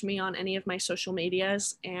message me on any of my social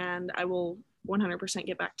medias and I will 100%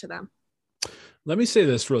 get back to them. Let me say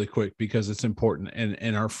this really quick because it's important.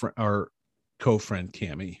 And our co-friend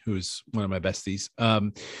Cammie, who's one of my besties,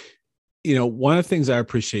 one of the things I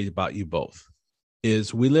appreciate about you both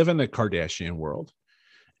is we live in the Kardashian world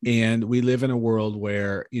And we live in a world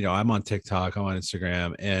where, I'm on TikTok, I'm on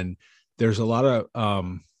Instagram, and there's a lot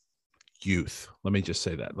of youth. Let me just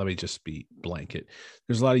say that. Let me just be blanket.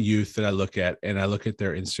 There's a lot of youth that I look at, and I look at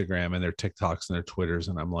their Instagram and their TikToks and their Twitters,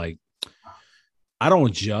 and I'm like, I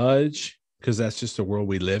don't judge because that's just the world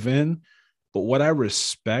we live in. But what I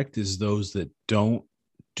respect is those that don't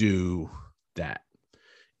do that.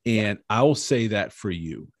 And I will say that for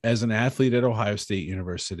you as an athlete at Ohio State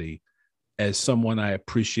University, as someone I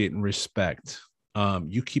appreciate and respect,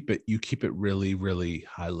 you keep it really, really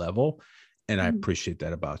high level. And I appreciate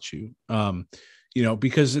that about you.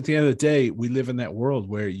 Because at the end of the day, we live in that world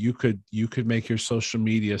where you could make your social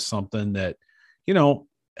media something that,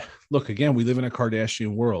 look, again, we live in a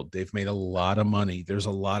Kardashian world. They've made a lot of money. There's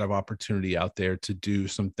a lot of opportunity out there to do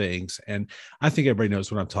some things. And I think everybody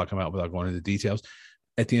knows what I'm talking about without going into details.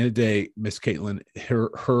 At the end of the day, Miss Kaitlyn,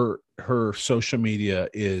 her social media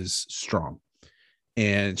is strong.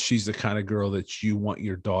 And she's the kind of girl that you want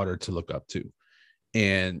your daughter to look up to.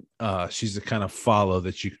 And she's the kind of follow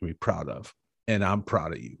that you can be proud of. And I'm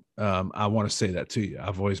proud of you. I want to say that to you.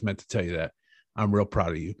 I've always meant to tell you that. I'm real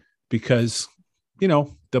proud of you because,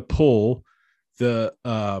 the pull, the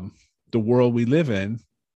world we live in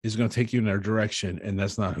is going to take you in their direction. And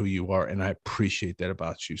that's not who you are. And I appreciate that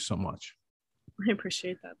about you so much. I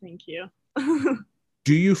appreciate that. Thank you.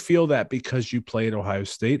 Do you feel that because you play at Ohio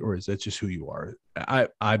State, or is that just who you are?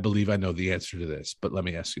 I believe I know the answer to this, but let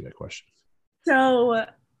me ask you that question. So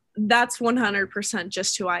that's 100%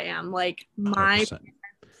 just who I am. Like my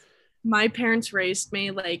parents raised me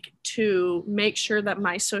like to make sure that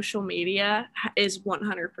my social media is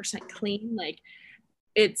 100% clean. Like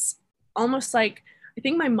it's almost like, I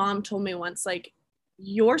think my mom told me once, like,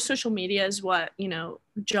 your social media is what,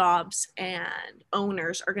 jobs and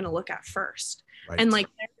owners are going to look at first. Right. And like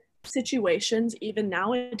situations, even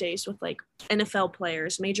nowadays with like NFL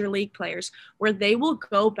players, major league players, where they will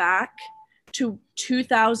go back to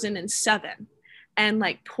 2007 and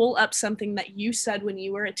like pull up something that you said when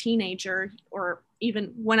you were a teenager or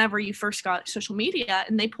even whenever you first got social media,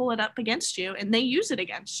 and they pull it up against you and they use it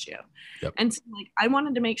against you. Yep. And so, like, I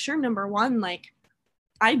wanted to make sure, number one, like,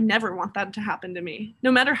 I never want that to happen to me,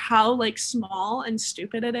 no matter how like small and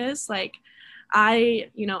stupid it is. Like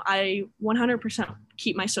I 100%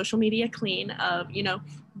 keep my social media clean of,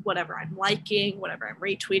 whatever I'm liking, whatever I'm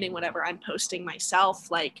retweeting, whatever I'm posting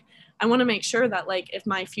myself. Like, I want to make sure that like, if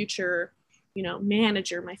my future,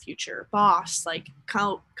 manager, my future boss, like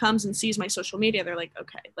comes and sees my social media, they're like,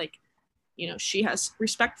 okay, like, she has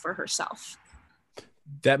respect for herself.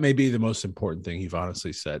 That may be the most important thing you've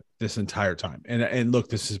honestly said this entire time. And look,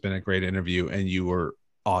 this has been a great interview and you were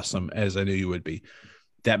awesome, as I knew you would be.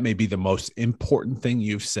 That may be the most important thing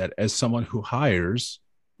you've said as someone who hires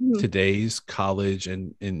today's college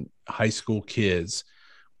and high school kids,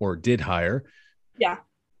 or did hire. Yeah.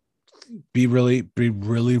 Be really,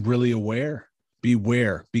 really aware.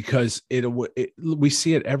 Beware, because we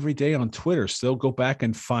see it every day on Twitter. So they'll go back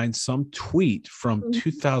and find some tweet from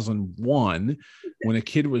 2001 when a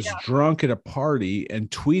kid was drunk at a party and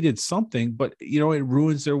tweeted something, but it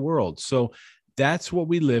ruins their world. So that's what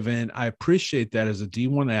we live in. I appreciate that as a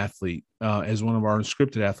D1 athlete, as one of our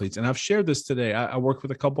unscripted athletes. And I've shared this today. I work with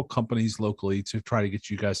a couple companies locally to try to get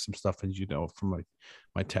you guys some stuff, as from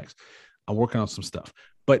my text. I'm working on some stuff,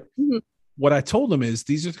 but what I told them is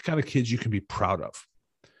these are the kind of kids you can be proud of.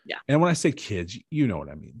 Yeah. And when I say kids, you know what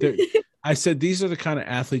I mean. I said, these are the kind of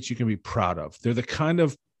athletes you can be proud of. They're the kind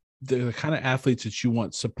of athletes that you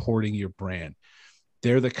want supporting your brand.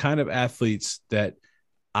 They're the kind of athletes that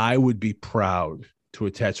I would be proud to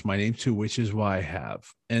attach my name to, which is why I have.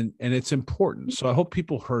 And it's important. So I hope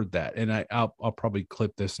people heard that. And I'll probably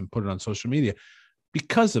clip this and put it on social media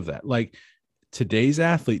because of that. Like, today's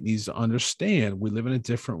athlete needs to understand we live in a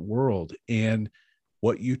different world, and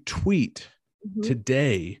what you tweet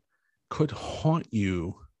today could haunt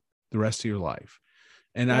you the rest of your life.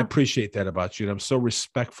 And I appreciate that about you. And I'm so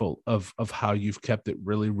respectful of how you've kept it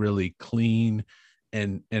really, really clean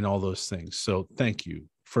and all those things. So thank you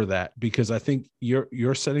for that, because I think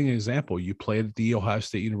you're setting an example. You played at the Ohio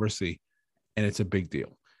State University, and it's a big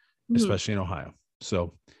deal, especially in Ohio.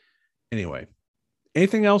 So anyway,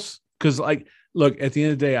 anything else? Because look, at the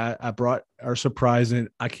end of the day, I brought our surprise in.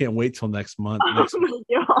 I can't wait till next month. Oh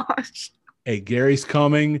my gosh. Hey, Gary's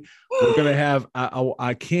coming. We're going to have,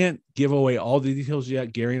 I can't give away all the details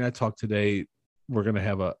yet. Gary and I talked today. We're going to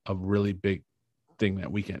have a really big thing that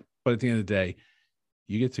weekend. But at the end of the day,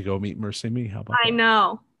 you get to go meet Mercy and me. How about that? I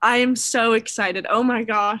know. I am so excited. Oh my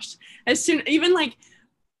gosh. Even like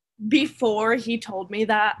before he told me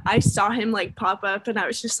that, I saw him like pop up and I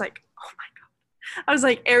was just like, oh my God. I was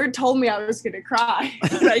like, Aaron told me I was going to cry.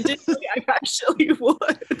 But I didn't think I actually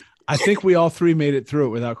would. I think we all three made it through it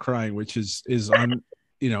without crying, which is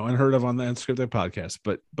unheard of on the Unscripted podcast.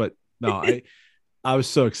 But no, I was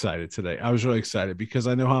so excited today. I was really excited because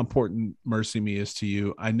I know how important Mercy Me is to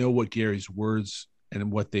you. I know what Gary's words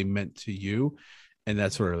and what they meant to you. And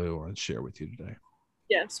that's what I really want to share with you today.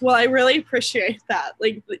 Yes. Well, I really appreciate that.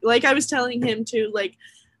 Like I was telling him too, like,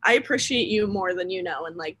 I appreciate you more than you know.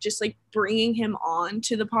 And like, just like bringing him on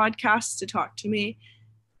to the podcast to talk to me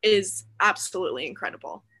is absolutely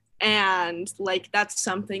incredible. And like, that's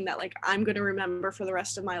something that like, I'm going to remember for the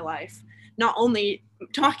rest of my life, not only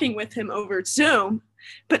talking with him over Zoom,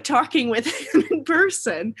 but talking with him in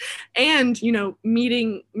person and,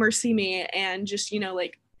 meeting Mercy Me and just,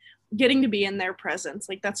 like getting to be in their presence.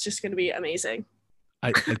 Like, that's just going to be amazing.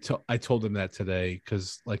 I told him that today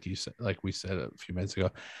because, like we said a few minutes ago,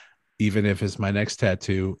 even if it's my next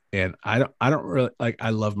tattoo, and I don't really like. I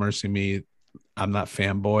love Mercy Me. I'm not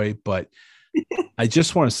fanboy, but I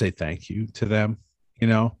just want to say thank you to them.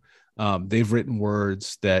 They've written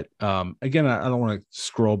words that, again, I don't want to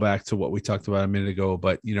scroll back to what we talked about a minute ago,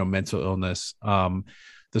 but mental illness,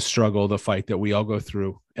 the struggle, the fight that we all go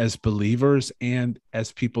through as believers and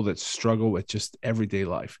as people that struggle with just everyday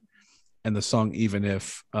life. And the song, Even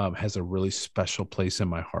If, has a really special place in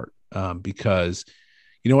my heart because,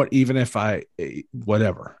 you know what, even if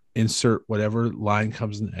insert whatever line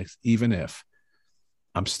comes next, even if,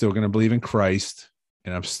 I'm still going to believe in Christ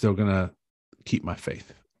and I'm still going to keep my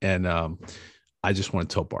faith. And I just want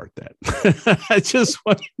to tell Bart that. I just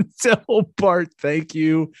want to tell Bart, thank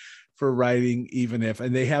you for writing Even If.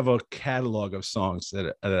 And they have a catalog of songs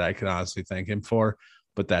that I can honestly thank him for,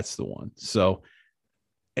 but that's the one. So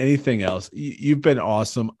anything else? You've been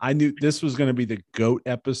awesome. I knew this was going to be the GOAT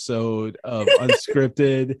episode of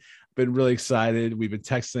Unscripted. Been really excited. We've been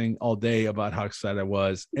texting all day about how excited I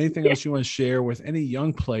was. Anything else you want to share with any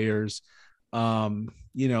young players?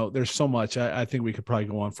 There's so much. I think we could probably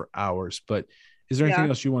go on for hours, but is there anything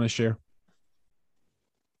else you want to share?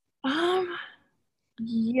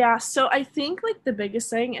 Yeah. So I think like the biggest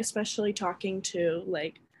thing, especially talking to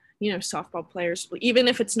like, softball players, even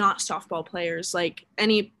if it's not softball players, like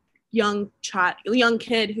any young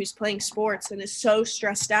kid who's playing sports and is so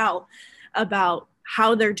stressed out about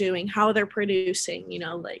how they're doing, how they're producing,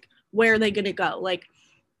 like where are they going to go? Like,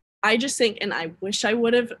 I just think, and I wish I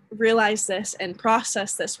would have realized this and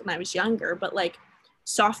processed this when I was younger, but like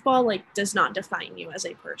softball, like does not define you as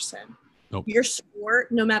a person. Nope. Your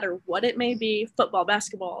sport, no matter what it may be, football,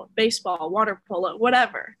 basketball, baseball, water polo,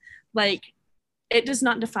 whatever, like it does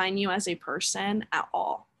not define you as a person at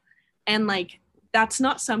all. And like, that's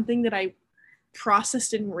not something that I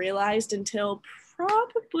processed and realized until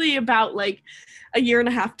probably about like a year and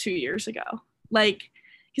a half, 2 years ago. Like,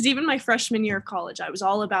 because even my freshman year of college, I was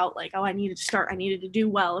all about like, oh, I needed to start. I needed to do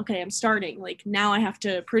well. Okay, I'm starting. Like now I have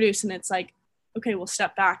to produce. And it's like, okay, well,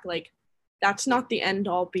 step back. Like that's not the end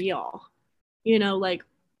all be all. Like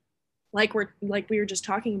we were just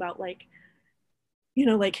talking about, like,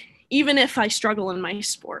 like even if I struggle in my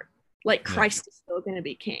sport, like Christ is still going to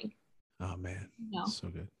be king. Oh man, so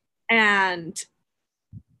good. And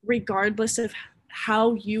regardless of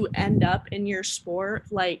how you end up in your sport,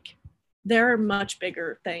 like there are much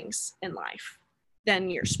bigger things in life than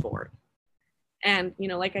your sport. And,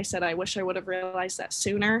 like I said, I wish I would have realized that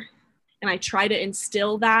sooner. And I try to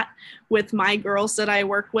instill that with my girls that I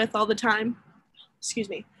work with all the time. Excuse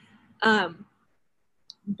me.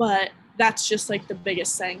 But that's just like the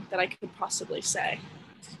biggest thing that I could possibly say.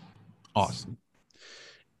 Awesome.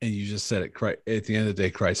 And you just said it. At the end of the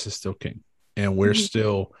day, Christ is still king. And we're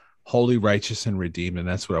still holy, righteous, and redeemed. And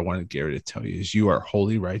that's what I wanted Gary to tell you is you are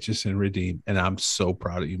holy, righteous, and redeemed. And I'm so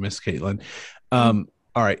proud of you, Miss Kaitlyn. All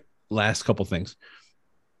right. Last couple things.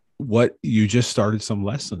 What you just started some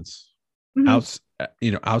lessons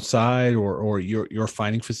outside or you're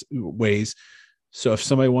finding ways. So if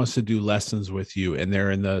somebody wants to do lessons with you and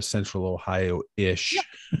they're in the Central Ohio-ish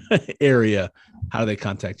area, how do they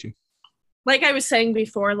contact you? Like I was saying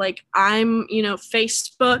before, like I'm,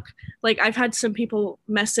 Facebook, like I've had some people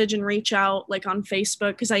message and reach out like on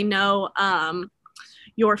Facebook because I know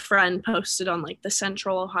your friend posted on like the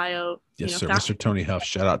Central Ohio. Yes, sir. Mr. Tony Huff.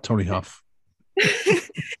 Shout out Tony Huff.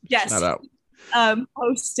 Yes. Shout out.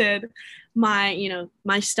 Posted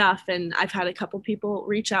my stuff, and I've had a couple people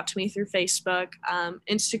reach out to me through Facebook,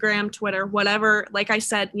 Instagram, Twitter, whatever. Like I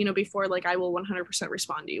said, before, like I will 100%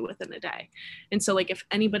 respond to you within a day. And so like if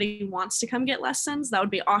anybody wants to come get lessons, that would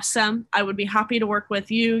be awesome. I would be happy to work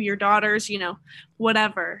with you, your daughters,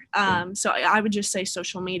 whatever. So I would just say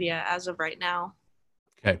social media as of right now.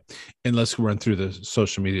 Okay. And let's run through the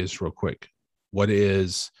social medias real quick. What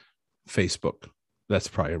is Facebook? That's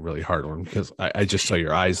probably a really hard one because I just saw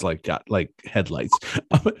your eyes like got like headlights.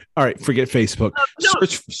 All right, forget Facebook. No,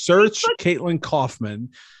 Search Kaitlyn Coffman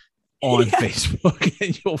on Facebook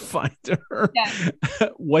and you'll find her. Yeah.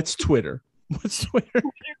 What's Twitter? Twitter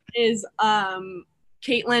is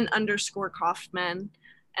Kaitlyn_Coffman,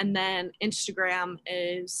 and then Instagram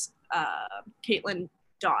is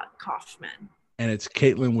Kaitlyn.Coffman. And it's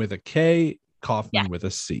Kaitlyn with a K, Coffman with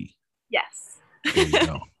a C. Yes. There you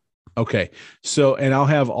go. Okay. So, and I'll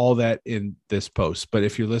have all that in this post, but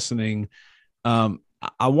if you're listening, I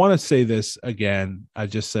want to say this again. I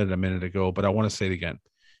just said it a minute ago, but I want to say it again.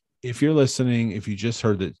 If you're listening, if you just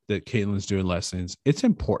heard that Kaitlyn's doing lessons, it's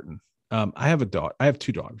important. I have a daughter. I have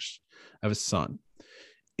 2 daughters. I have a son.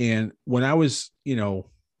 And when I was,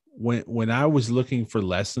 when I was looking for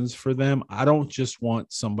lessons for them, I don't just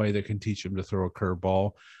want somebody that can teach them to throw a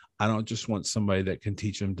curveball. I don't just want somebody that can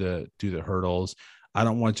teach them to do the hurdles. I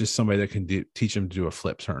don't want just somebody that can teach them to do a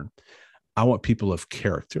flip turn. I want people of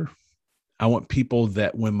character. I want people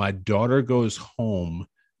that when my daughter goes home,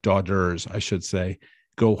 daughters, I should say,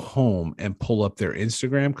 go home and pull up their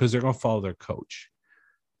Instagram because they're going to follow their coach.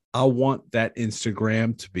 I want that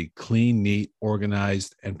Instagram to be clean, neat,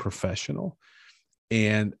 organized, and professional.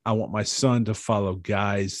 And I want my son to follow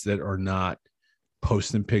guys that are not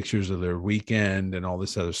posting pictures of their weekend and all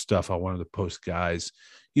this other stuff. I want him to post guys.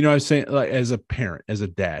 I'm saying, like, as a parent, as a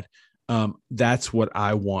dad, that's what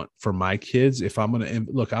I want for my kids. If I'm going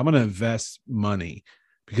to look, I'm going to invest money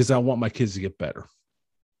because I want my kids to get better.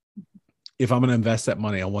 If I'm going to invest that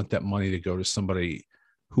money, I want that money to go to somebody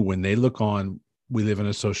who, when they look on, we live in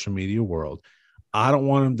a social media world. I don't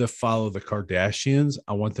want them to follow the Kardashians.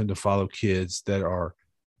 I want them to follow kids that are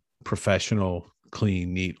professional,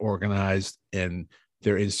 clean, neat, organized, and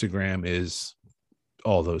their Instagram is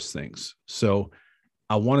all those things. So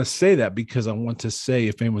I want to say that because I want to say,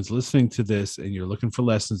 if anyone's listening to this and you're looking for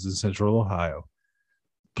lessons in Central Ohio,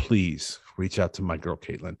 please reach out to my girl,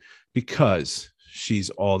 Kaitlyn, because she's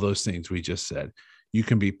all those things we just said. You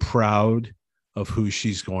can be proud of who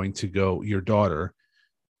she's going to go, your daughter,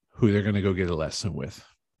 who they're going to go get a lesson with.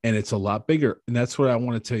 And it's a lot bigger. And that's what I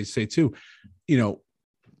want to say too,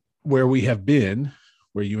 where we have been,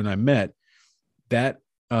 where you and I met, that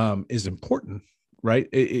is important, right?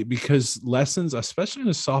 Because lessons, especially in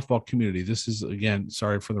the softball community, this is, again,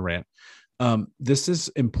 sorry for the rant. This is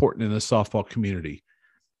important in the softball community.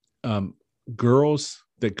 Girls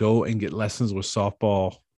that go and get lessons with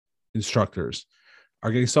softball instructors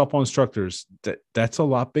are getting softball instructors. That's a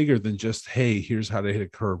lot bigger than just, hey, here's how to hit a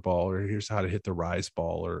curveball, or here's how to hit the rise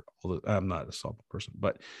ball, or I'm not a softball person,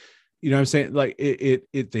 but what I'm saying? Like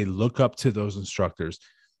they look up to those instructors.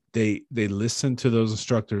 They listen to those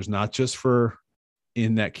instructors, not just for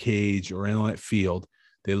in that cage or in that field.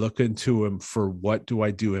 They look into them for, what do I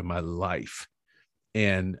do in my life?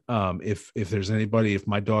 And if there's anybody, if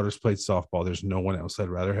my daughter's played softball, there's no one else I'd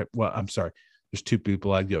rather have. Well, I'm sorry. There's 2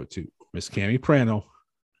 people I'd go to, Miss Cammie Prano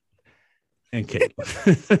and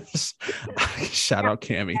Kaitlyn. Shout out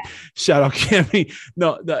Cammie.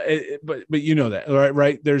 No, but you know that,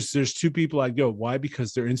 right? There's 2 people I'd go. Why?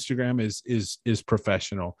 Because their Instagram is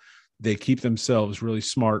professional. They keep themselves really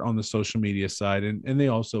smart on the social media side, and they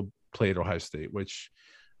also play at Ohio State, which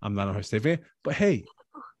I'm not an Ohio State fan, but hey,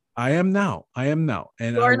 I am now. And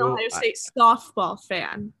you're an Ohio State softball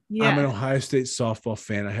fan. Yeah. I'm an Ohio State softball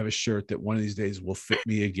fan. I have a shirt that one of these days will fit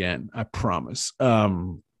me again. I promise.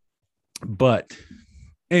 But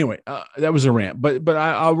anyway, that was a rant, but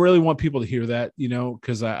I really want people to hear that,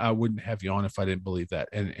 because I wouldn't have you on if I didn't believe that.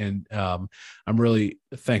 And I'm really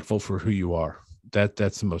thankful for who you are.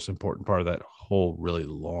 That's the most important part of that whole really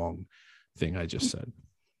long thing I just said.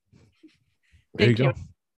 There you go.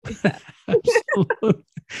 Absolutely.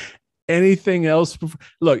 Anything else?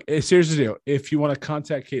 Look, here's the deal. If you want to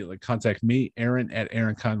contact Kaitlyn, contact me, Aaron at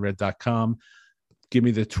aaronconrad.com. Give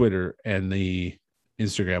me the Twitter and the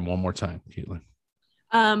Instagram one more time, Kaitlyn.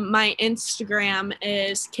 My Instagram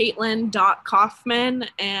is Kaitlyn.Coffman,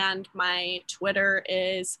 and my Twitter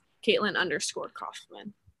is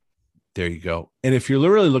Kaitlyn_Coffman. There you go. And if you're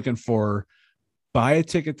literally looking for, buy a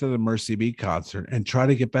ticket to the Mercy Beat concert and try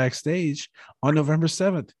to get backstage on November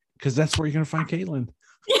 7th, because that's where you're going to find Kaitlyn.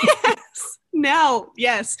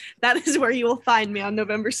 Yes, that is where you will find me on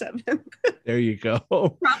November 7th. There you go.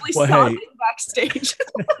 Probably sobbing backstage.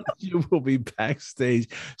 You will be backstage.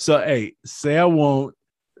 So, hey, say I won't.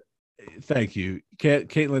 Thank you,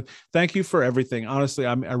 Kaitlyn. Thank you for everything. Honestly,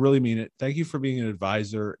 I really mean it. Thank you for being an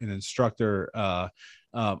advisor, an instructor.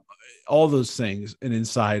 all those things, an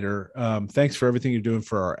insider. Thanks for everything you're doing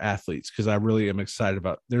for our athletes, because I really am excited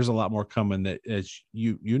about. There's a lot more coming that, as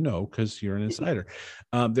you know, because you're an insider.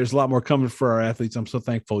 There's a lot more coming for our athletes. I'm so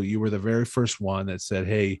thankful you were the very first one that said,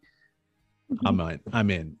 "Hey, I'm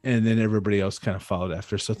in," and then everybody else kind of followed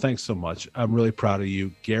after. So thanks so much. I'm really proud of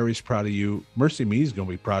you. Gary's proud of you. Mercy Me is going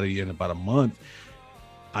to be proud of you in about a month.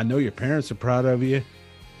 I know your parents are proud of you.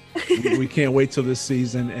 We can't wait till this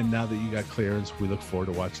season, and now that you got clearance, we look forward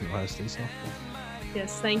to watching Ohio State softball.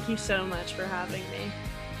 Yes, thank you so much for having me.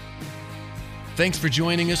 Thanks for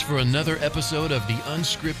joining us for another episode of the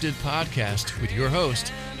Unscripted podcast with your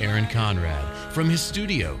host, Aaron Conrad, from his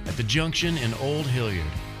studio at the Junction in Old Hilliard.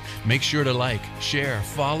 Make sure to like, share,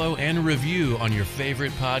 follow, and review on your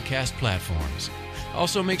favorite podcast platforms.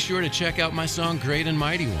 Also, make sure to check out my song Great and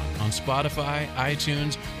Mighty One on Spotify,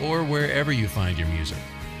 iTunes, or wherever you find your music.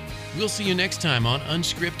 We'll see you next time on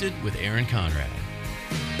Unscripted with Aaron Conrad.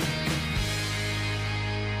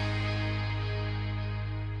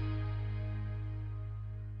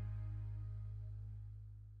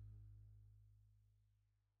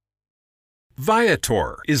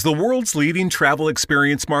 Viator is the world's leading travel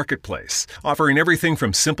experience marketplace, offering everything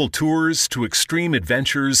from simple tours to extreme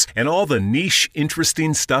adventures and all the niche,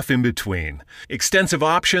 interesting stuff in between. Extensive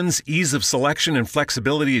options, ease of selection, and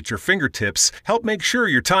flexibility at your fingertips help make sure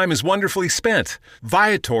your time is wonderfully spent.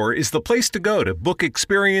 Viator is the place to go to book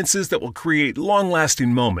experiences that will create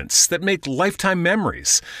long-lasting moments that make lifetime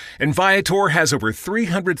memories. And Viator has over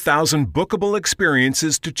 300,000 bookable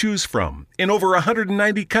experiences to choose from in over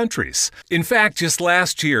 190 countries. In fact, just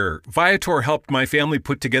last year, Viator helped my family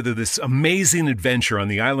put together this amazing adventure on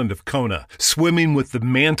the island of Kona, swimming with the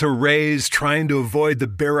manta rays, trying to avoid the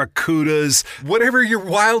barracudas, whatever your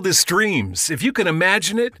wildest dreams. If you can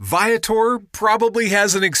imagine it, Viator probably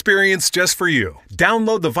has an experience just for you.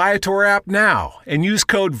 Download the Viator app now and use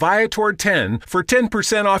code Viator10 for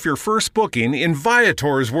 10% off your first booking in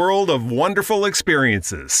Viator's world of wonderful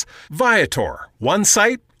experiences. Viator, one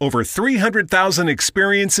site, over 300,000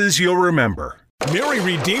 experiences you'll remember. Mary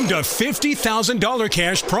redeemed a $50,000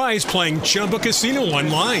 cash prize playing Chumba Casino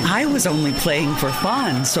online. I was only playing for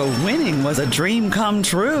fun, so winning was a dream come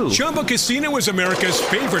true. Chumba Casino is America's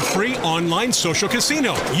favorite free online social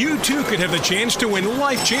casino. You too could have the chance to win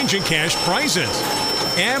life-changing cash prizes.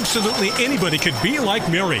 Absolutely anybody could be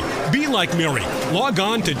like Mary. Be like Mary. Log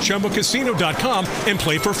on to ChumbaCasino.com and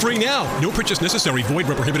play for free now. No purchase necessary. Void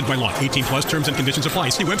where prohibited by law. 18 plus terms and conditions apply.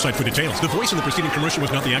 See website for details. The voice in the preceding commercial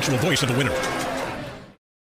was not the actual voice of the winner.